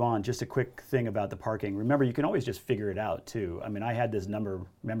 before I move on, just a quick thing about the parking. Remember, you can always just figure it out too. I mean, I had this number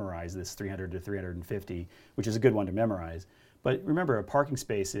memorized, this 300 to 350, which is a good one to memorize. But remember, a parking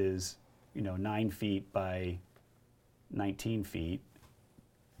space is, 9 feet by 19 feet.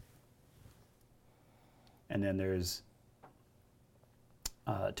 And then there's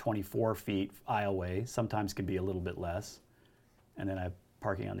 24 feet aisleway, sometimes can be a little bit less. And then I have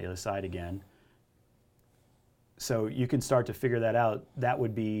parking on the other side again. So you can start to figure that out. That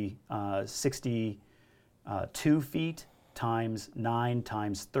would be 62 feet times 9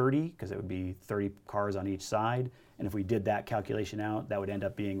 times 30, because it would be 30 cars on each side. And if we did that calculation out, that would end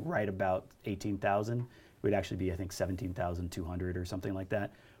up being right about 18,000. It would actually be, I think, 17,200 or something like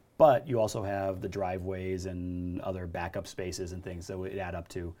that. But you also have the driveways and other backup spaces and things, so it would add up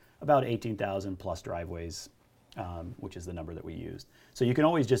to about 18,000 plus driveways, which is the number that we used. So you can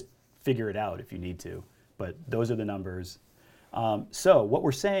always just figure it out if you need to, but those are the numbers. So what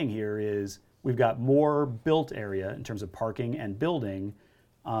we're saying here is we've got more built area in terms of parking and building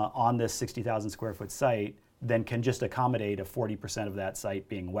on this 60,000 square foot site than can just accommodate a 40% of that site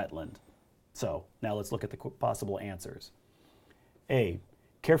being wetland. So now let's look at the possible answers. A,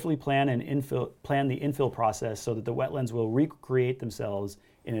 carefully plan the infill process so that the wetlands will recreate themselves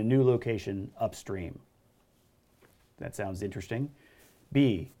in a new location upstream. That sounds interesting.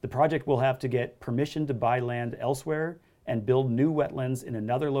 B, the project will have to get permission to buy land elsewhere and build new wetlands in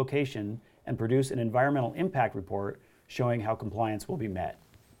another location and produce an environmental impact report showing how compliance will be met.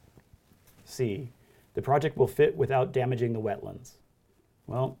 C, the project will fit without damaging the wetlands.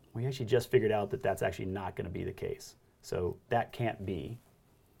 Well, we actually just figured out that that's actually not going to be the case. So that can't be.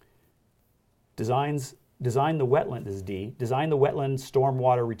 Design the wetland, this is D, design the wetland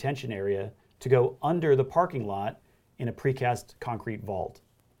stormwater retention area to go under the parking lot in a precast concrete vault.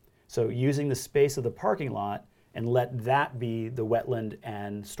 So using the space of the parking lot and let that be the wetland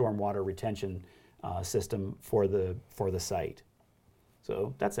and stormwater retention system for the site.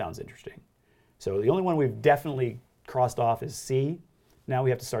 So that sounds interesting. So the only one we've definitely crossed off is C. Now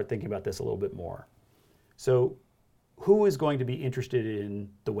we have to start thinking about this a little bit more. So who is going to be interested in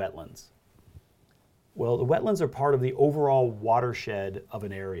the wetlands? Well, the wetlands are part of the overall watershed of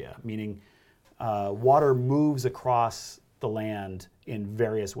an area, meaning water moves across the land in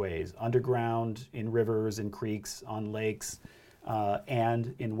various ways, underground, in rivers, in creeks, on lakes,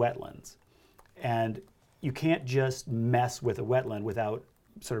 and in wetlands. And you can't just mess with a wetland without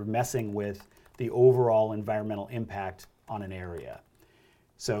sort of messing with the overall environmental impact on an area.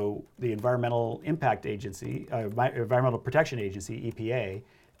 So the Environmental Impact Agency, Environmental Protection Agency,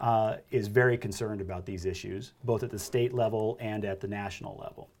 EPA, is very concerned about these issues, both at the state level and at the national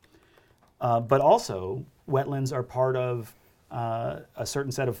level. But also, wetlands are part of a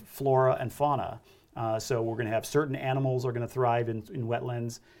certain set of flora and fauna. So we're going to have certain animals are going to thrive in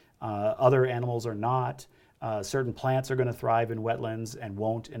wetlands, other animals are not. Certain plants are going to thrive in wetlands and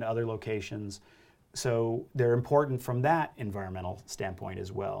won't in other locations. So they're important from that environmental standpoint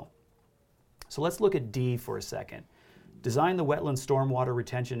as well. So let's look at D for a second. Design the wetland stormwater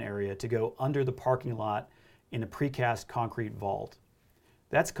retention area to go under the parking lot in a precast concrete vault.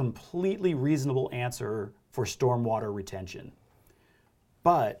 That's a completely reasonable answer for stormwater retention.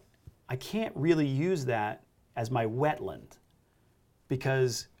 But I can't really use that as my wetland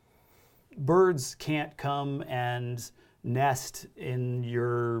because birds can't come and nest in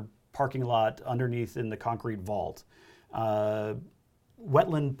your parking lot underneath in the concrete vault.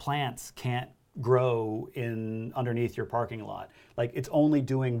 Wetland plants can't grow in underneath your parking lot. Like, it's only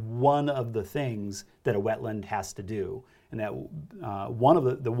doing one of the things that a wetland has to do. And that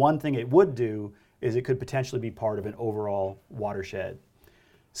the one thing it would do is it could potentially be part of an overall watershed.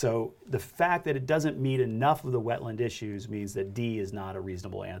 So the fact that it doesn't meet enough of the wetland issues means that D is not a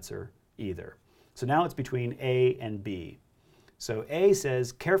reasonable answer either. So now it's between A and B. So A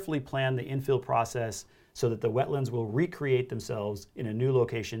says, carefully plan the infill process so that the wetlands will recreate themselves in a new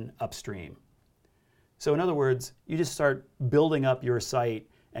location upstream. So in other words, you just start building up your site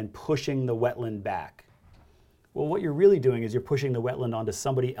and pushing the wetland back. Well, what you're really doing is you're pushing the wetland onto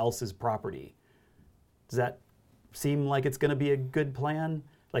somebody else's property. Does that seem like it's going to be a good plan?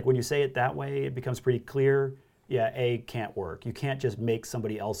 Like, when you say it that way, it becomes pretty clear. Yeah, A can't work. You can't just make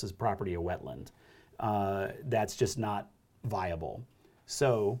somebody else's property a wetland. That's just not viable.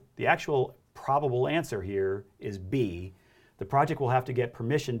 So the actual probable answer here is B. The project will have to get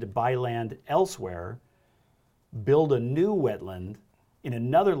permission to buy land elsewhere, build a new wetland in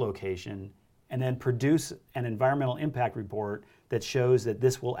another location, and then produce an environmental impact report that shows that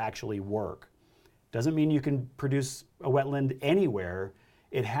this will actually work. Doesn't mean you can produce a wetland anywhere.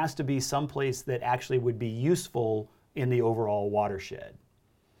 It has to be someplace that actually would be useful in the overall watershed.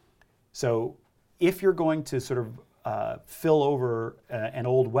 So if you're going to sort of fill over an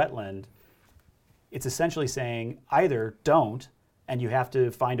old wetland, it's essentially saying either don't, and you have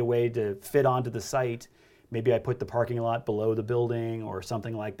to find a way to fit onto the site. Maybe I put the parking lot below the building or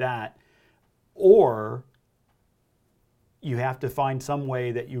something like that. Or you have to find some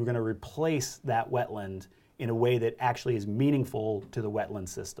way that you're going to replace that wetland in a way that actually is meaningful to the wetland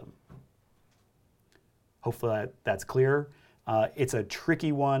system. Hopefully that's clear. It's a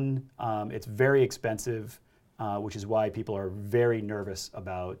tricky one. It's very expensive, which is why people are very nervous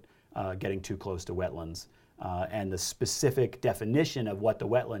about getting too close to wetlands. And the specific definition of what the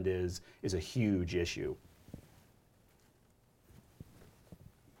wetland is a huge issue.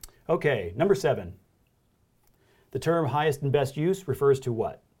 Okay, number 7. The term highest and best use refers to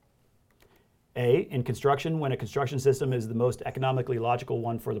what? A, in construction, when a construction system is the most economically logical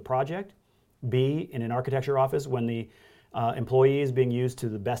one for the project. B, in an architecture office, when the employee is being used to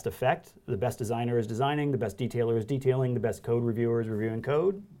the best effect, the best designer is designing, the best detailer is detailing, the best code reviewer is reviewing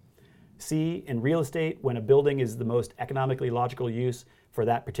code. C, in real estate, when a building is the most economically logical use for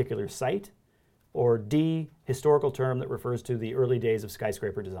that particular site. Or D, historical term that refers to the early days of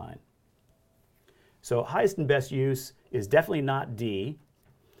skyscraper design. So highest and best use is definitely not D.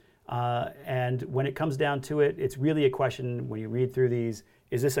 And when it comes down to it, it's really a question when you read through these,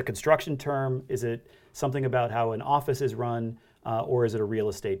 is this a construction term? Is it something about how an office is run? Or is it a real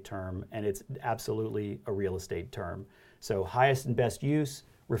estate term? And it's absolutely a real estate term. So highest and best use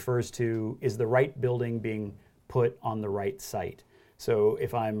refers to, is the right building being put on the right site? So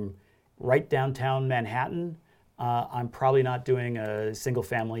if I'm right downtown Manhattan, I'm probably not doing a single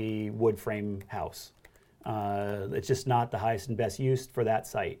family wood frame house. It's just not the highest and best use for that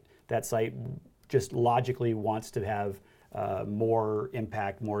site. That site just logically wants to have more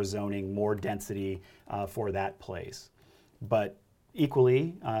impact, more zoning, more density for that place. But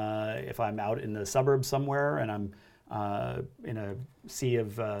equally, if I'm out in the suburbs somewhere and I'm in a sea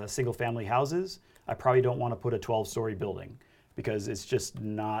of single-family houses, I probably don't want to put a 12-story building because it's just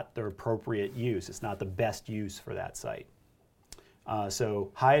not the appropriate use. It's not the best use for that site.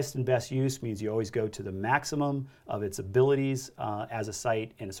 So highest and best use means you always go to the maximum of its abilities as a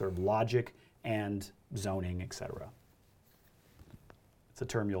site in sort of logic and zoning, etc. It's a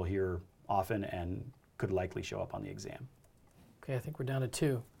term you'll hear often and could likely show up on the exam. Okay, I think we're down to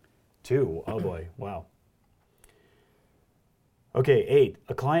 2. 2, oh boy, wow. Okay, 8,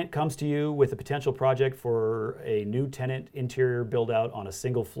 a client comes to you with a potential project for a new tenant interior build out on a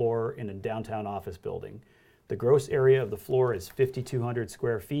single floor in a downtown office building. The gross area of the floor is 5,200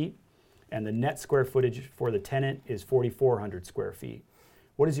 square feet and the net square footage for the tenant is 4,400 square feet.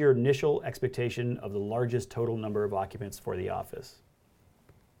 What is your initial expectation of the largest total number of occupants for the office?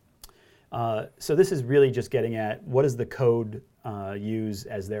 So this is really just getting at what does the code use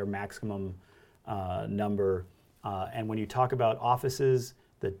as their maximum number. And when you talk about offices,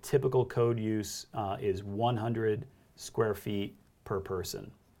 the typical code use is 100 square feet per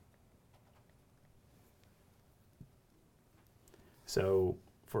person. So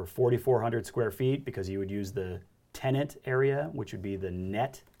for 4,400 square feet, because you would use the tenant area, which would be the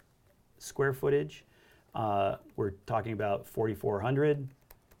net square footage, we're talking about 4,400.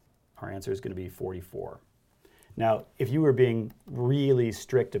 Our answer is going to be 44. Now, if you were being really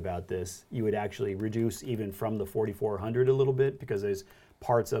strict about this, you would actually reduce even from the 4,400 a little bit because there's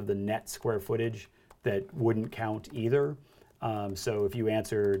parts of the net square footage that wouldn't count either. So if you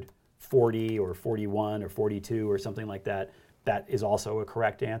answered 40 or 41 or 42 or something like that, that is also a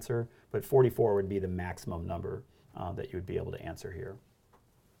correct answer. But 44 would be the maximum number that you would be able to answer here.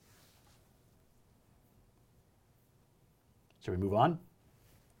 Should we move on?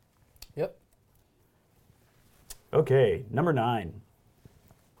 Yep. Okay, number 9.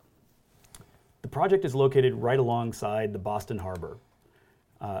 The project is located right alongside the Boston Harbor.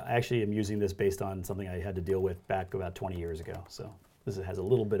 I actually am using this based on something I had to deal with back about 20 years ago, so this has a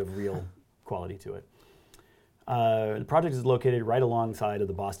little bit of real quality to it. The project is located right alongside of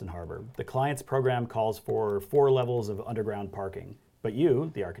the Boston Harbor. The client's program calls for 4 levels of underground parking, but you,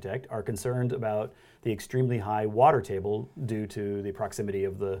 the architect, are concerned about the extremely high water table due to the proximity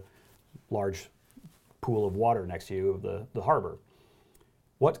of the large pool of water next to you of the harbor.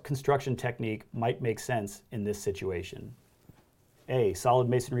 What construction technique might make sense in this situation? A, solid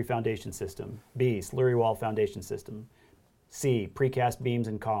masonry foundation system. B, slurry wall foundation system. C, precast beams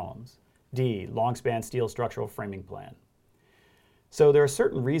and columns. D, long span steel structural framing plan. So there are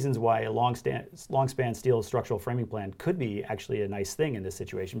certain reasons why a long span steel structural framing plan could be actually a nice thing in this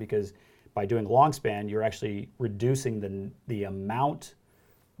situation, because by doing long span, you're actually reducing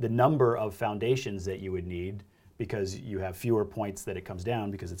the number of foundations that you would need, because you have fewer points that it comes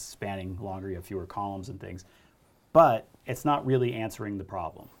down because it's spanning longer, you have fewer columns and things. But it's not really answering the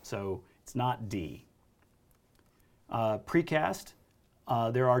problem. So it's not D. Precast,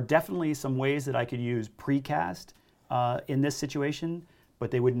 there are definitely some ways that I could use precast in this situation,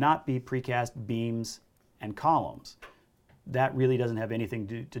 but they would not be precast beams and columns. That really doesn't have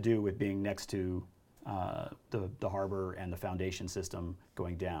anything to do with being next to the harbor and the foundation system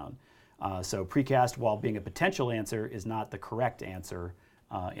going down. So precast, while being a potential answer, is not the correct answer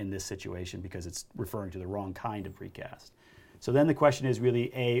in this situation because it's referring to the wrong kind of precast. So then the question is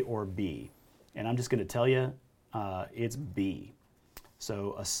really A or B. And I'm just going to tell you it's B.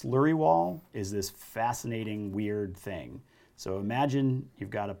 So a slurry wall is this fascinating, weird thing. So imagine you've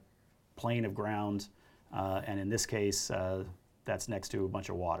got a plane of ground, and in this case, that's next to a bunch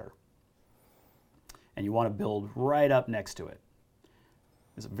of water. And you want to build right up next to it.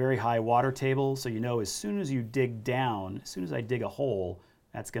 There's a very high water table, so you know as soon as you dig down, as soon as I dig a hole,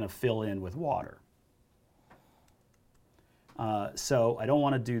 that's going to fill in with water. So I don't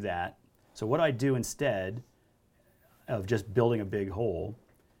want to do that. So what I do instead of just building a big hole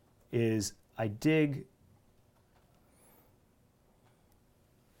is I dig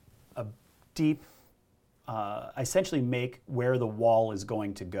a deep I essentially make where the wall is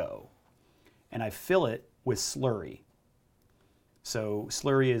going to go. And I fill it with slurry. So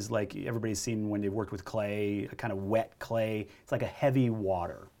slurry is like everybody's seen when they've worked with clay, a kind of wet clay. It's like a heavy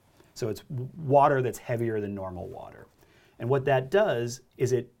water. So it's water that's heavier than normal water. And what that does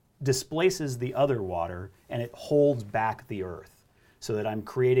is it displaces the other water and it holds back the earth so that I'm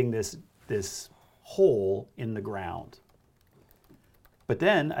creating this hole in the ground. But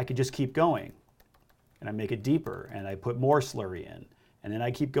then I could just keep going and I make it deeper and I put more slurry in. And then I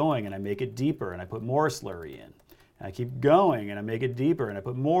keep going and I make it deeper and I put more slurry in. And I keep going and I make it deeper and I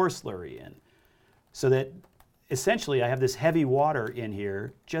put more slurry in. So that essentially I have this heavy water in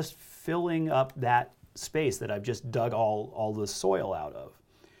here just filling up that space that I've just dug all the soil out of.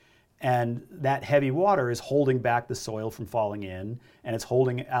 And that heavy water is holding back the soil from falling in, and it's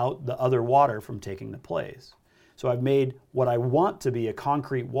holding out the other water from taking the place. So I've made what I want to be a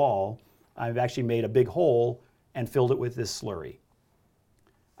concrete wall. I've actually made a big hole and filled it with this slurry.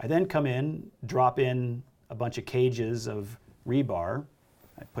 I then come in, drop in a bunch of cages of rebar.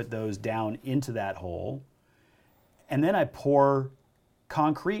 I put those down into that hole, and then I pour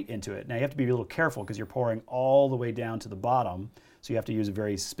concrete into it. Now you have to be a little careful because you're pouring all the way down to the bottom. So you have to use a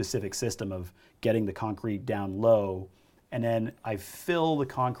very specific system of getting the concrete down low. And then I fill the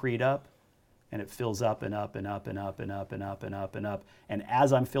concrete up and it fills up and up and up and up and up and up and up and up. And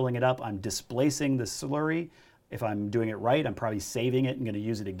as I'm filling it up, I'm displacing the slurry. If I'm doing it right, I'm probably saving it and going to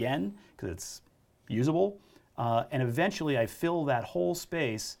use it again because it's usable. And eventually I fill that whole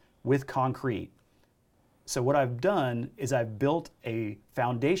space with concrete. So what I've done is I've built a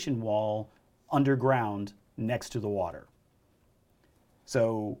foundation wall underground next to the water.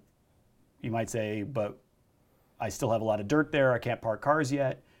 So you might say, but I still have a lot of dirt there. I can't park cars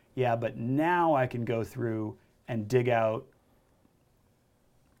yet. Yeah, but now I can go through and dig out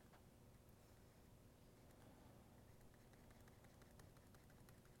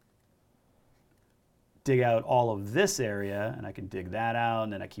all of this area, and I can dig that out,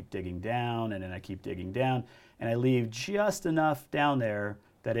 and then I keep digging down, and then I keep digging down, and I leave just enough down there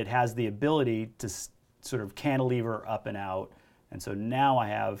that it has the ability to sort of cantilever up and out. And so now I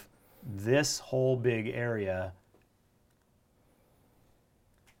have this whole big area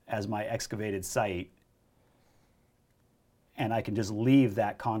as my excavated site, and I can just leave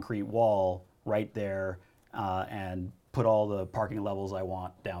that concrete wall right there and put all the parking levels I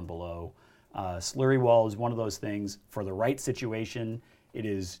want down below. Slurry wall is one of those things. For the right situation, it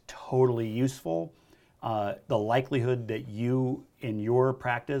is totally useful. The likelihood that you, in your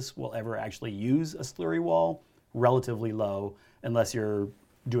practice, will ever actually use a slurry wall, relatively low, unless you're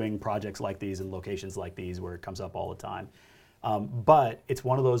doing projects like these in locations like these where it comes up all the time. But it's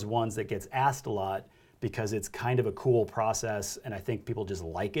one of those ones that gets asked a lot because it's kind of a cool process, and I think people just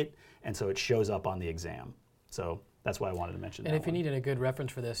like it, and so it shows up on the exam. So that's why I wanted to mention that. And if you needed a good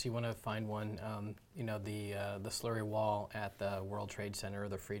reference for this, you want to find one. The slurry wall at the World Trade Center, or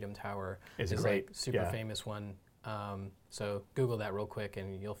the Freedom Tower, is like super famous one. So Google that real quick,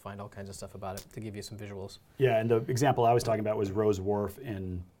 and you'll find all kinds of stuff about it to give you some visuals. Yeah, and the example I was talking about was Rose Wharf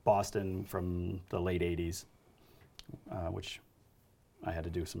in Boston from the late 80s, which I had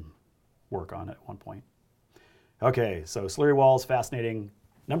to do some work on at one point. Okay, so slurry wall is fascinating.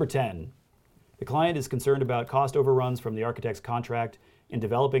 Number 10. The client is concerned about cost overruns from the architect's contract. In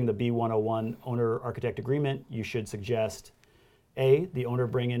developing the B101 owner-architect agreement, you should suggest A, the owner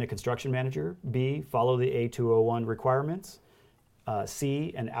bring in a construction manager, B, follow the A201 requirements,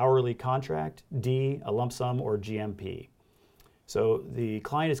 C, an hourly contract, D, a lump sum or GMP. So the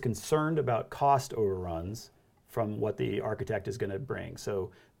client is concerned about cost overruns from what the architect is going to bring.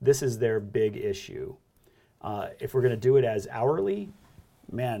 So this is their big issue. If we're going to do it as hourly,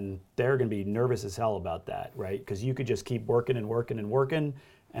 man, they're going to be nervous as hell about that, right? Because you could just keep working and working and working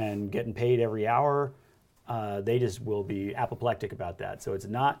and getting paid every hour. They just will be apoplectic about that. So it's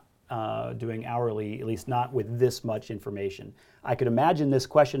not doing hourly, at least not with this much information. I could imagine this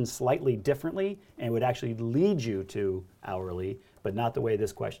question slightly differently, and it would actually lead you to hourly, but not the way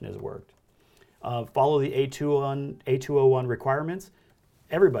this question has worked. Follow the A201 requirements.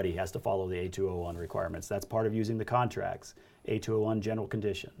 Everybody has to follow the A201 requirements. That's part of using the contracts. A201 general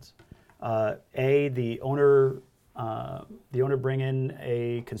conditions. The owner bring in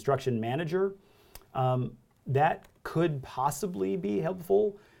a construction manager. That could possibly be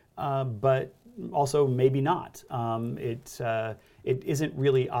helpful, but also maybe not. It isn't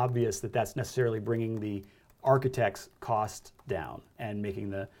really obvious that that's necessarily bringing the architect's cost down and making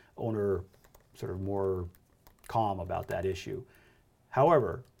the owner sort of more calm about that issue.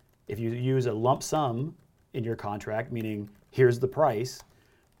 However, if you use a lump sum in your contract, meaning here's the price,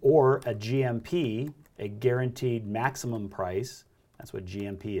 or a GMP, a guaranteed maximum price. That's what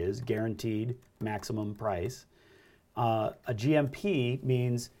GMP is, guaranteed maximum price. A GMP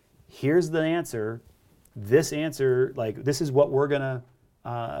means here's the answer. This answer, like this is what we're gonna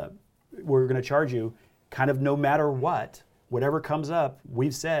charge you, kind of no matter what, whatever comes up.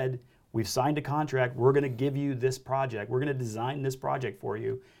 We've said we've signed a contract. We're gonna give you this project. We're gonna design this project for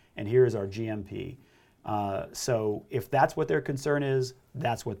you, and here is our GMP. So if that's what their concern is,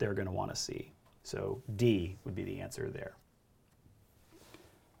 that's what they're gonna want to see. So D would be the answer there.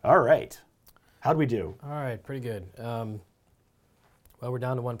 All right. How'd we do? All right, pretty good. Well, we're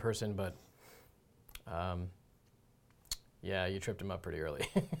down to one person, but yeah, you tripped him up pretty early.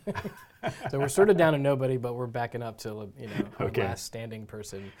 So we're sort of down to nobody, but we're backing up to our Okay. last standing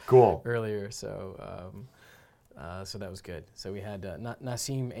person Cool. earlier. So so that was good. So we had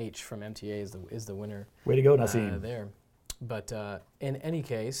Nasim H from MTA is the winner. Way to go, Nasim. There. But in any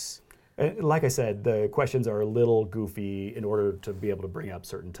case, Like I said, the questions are a little goofy in order to be able to bring up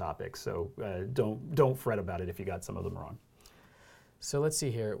certain topics. So don't fret about it if you got some of them wrong. so let's see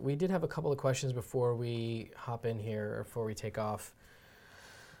here. We did have a couple of questions before we hop in here, or before we take off.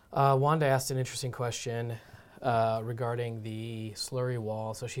 Wanda asked an interesting question regarding the slurry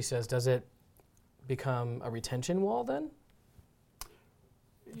wall. So she says, does it become a retention wall then?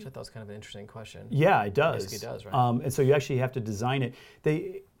 Which I thought was kind of an interesting question. Yeah, it does. Basically does, right? And so you actually have to design it.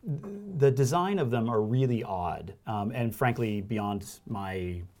 The design of them are really odd, and frankly beyond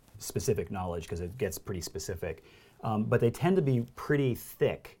my specific knowledge because it gets pretty specific. But they tend to be pretty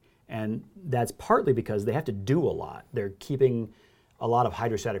thick, and that's partly because they have to do a lot. They're keeping a lot of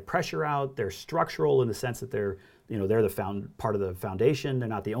hydrostatic pressure out. They're structural in the sense that they're the part of the foundation. They're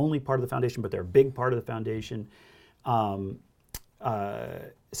not the only part of the foundation, but they're a big part of the foundation. So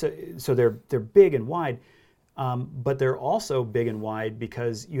they're big and wide. But they're also big and wide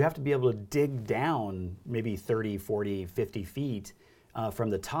because you have to be able to dig down maybe 30, 40, 50 feet from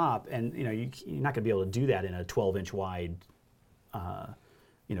the top, and you're not going to be able to do that in a 12-inch wide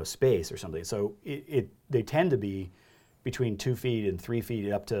space or something. So they tend to be between 2 feet and 3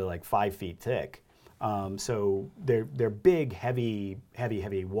 feet up to like 5 feet thick. So they're big, heavy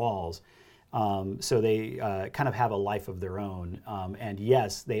walls. So they kind of have a life of their own. And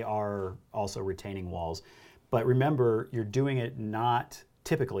yes, they are also retaining walls. But remember, you're doing it not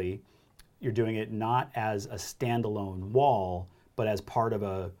as a standalone wall, but as part of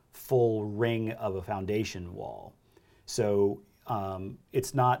a full ring of a foundation wall. So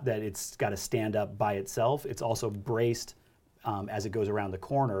it's not that it's got to stand up by itself. It's also braced as it goes around the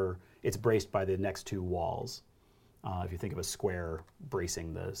corner. It's braced by the next two walls. If you think of a square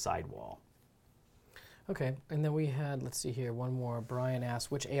bracing the side wall. Okay, and then we had, let's see here, one more. Brian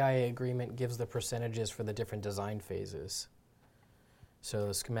asked, which AIA agreement gives the percentages for the different design phases?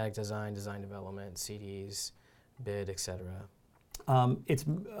 So schematic design, design development, CDs, bid, etc. I'm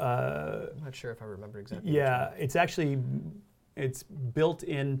not sure if I remember exactly. Yeah, it's built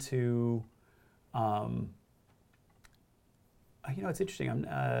into. It's interesting.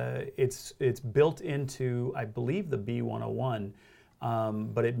 It's built into, I believe, the B101.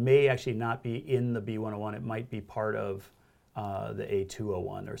 But it may actually not be in the B101. It might be part of the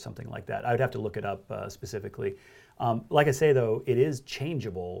A201 or something like that. I would have to look it up specifically. Like I say, though, it is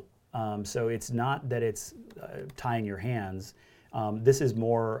changeable. So it's not that it's tying your hands. This is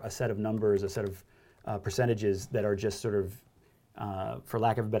more a set of numbers, a set of percentages that are just sort of, for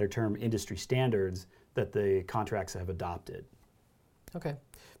lack of a better term, industry standards that the contracts have adopted. Okay,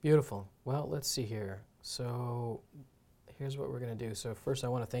 beautiful. Well, let's see here. So here's what we're going to do. So first, I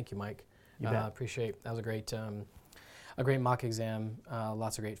want to thank you, Mike. You bet. Appreciate that was a great mock exam.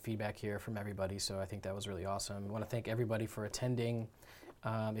 Lots of great feedback here from everybody. So I think that was really awesome. I want to thank everybody for attending.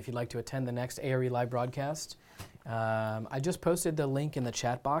 If you'd like to attend the next ARE live broadcast, I just posted the link in the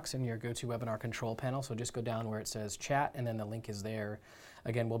chat box in your GoToWebinar control panel. So just go down where it says chat, and then the link is there.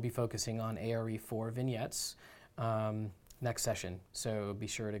 Again, we'll be focusing on ARE4 vignettes. Next session. So be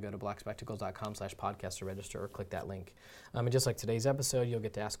sure to go to blackspectacles.com/podcast to register or click that link. And just like today's episode, you'll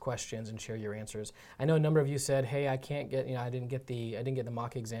get to ask questions and share your answers. I know a number of you said, "Hey, I can't get, I didn't get the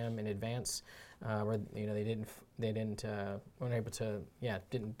mock exam in advance, or they weren't able to,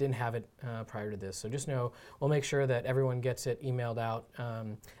 didn't have it prior to this." So just know we'll make sure that everyone gets it emailed out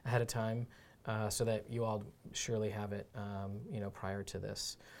ahead of time, so that you all surely have it, prior to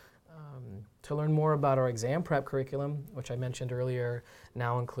this. To learn more about our exam prep curriculum, which I mentioned earlier,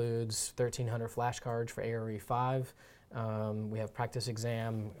 now includes 1,300 flashcards for ARE 5. We have practice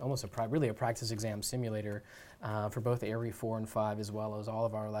exam, almost a practice exam simulator for both ARE 4 and 5, as well as all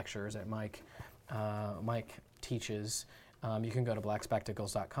of our lectures that Mike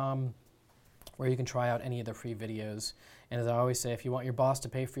where you can try out any of the free videos. And as I always say, if you want your boss to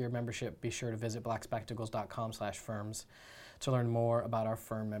pay for your membership, be sure to visit blackspectacles.com/firms to learn more about our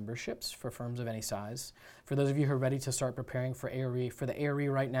firm memberships for firms of any size. For those of you who are ready to start preparing for the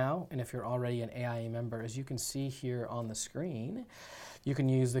ARE right now, and if you're already an AIA member, as you can see here on the screen, you can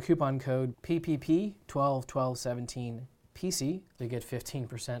use the coupon code PPP121217PC to get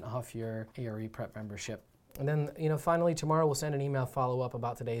 15% off your ARE Prep membership. And then, finally, tomorrow we'll send an email follow-up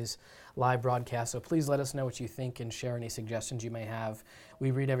about today's live broadcast. So please let us know what you think and share any suggestions you may have.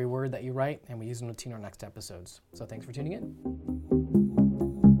 We read every word that you write, and we use them to tune our next episodes. So thanks for tuning in.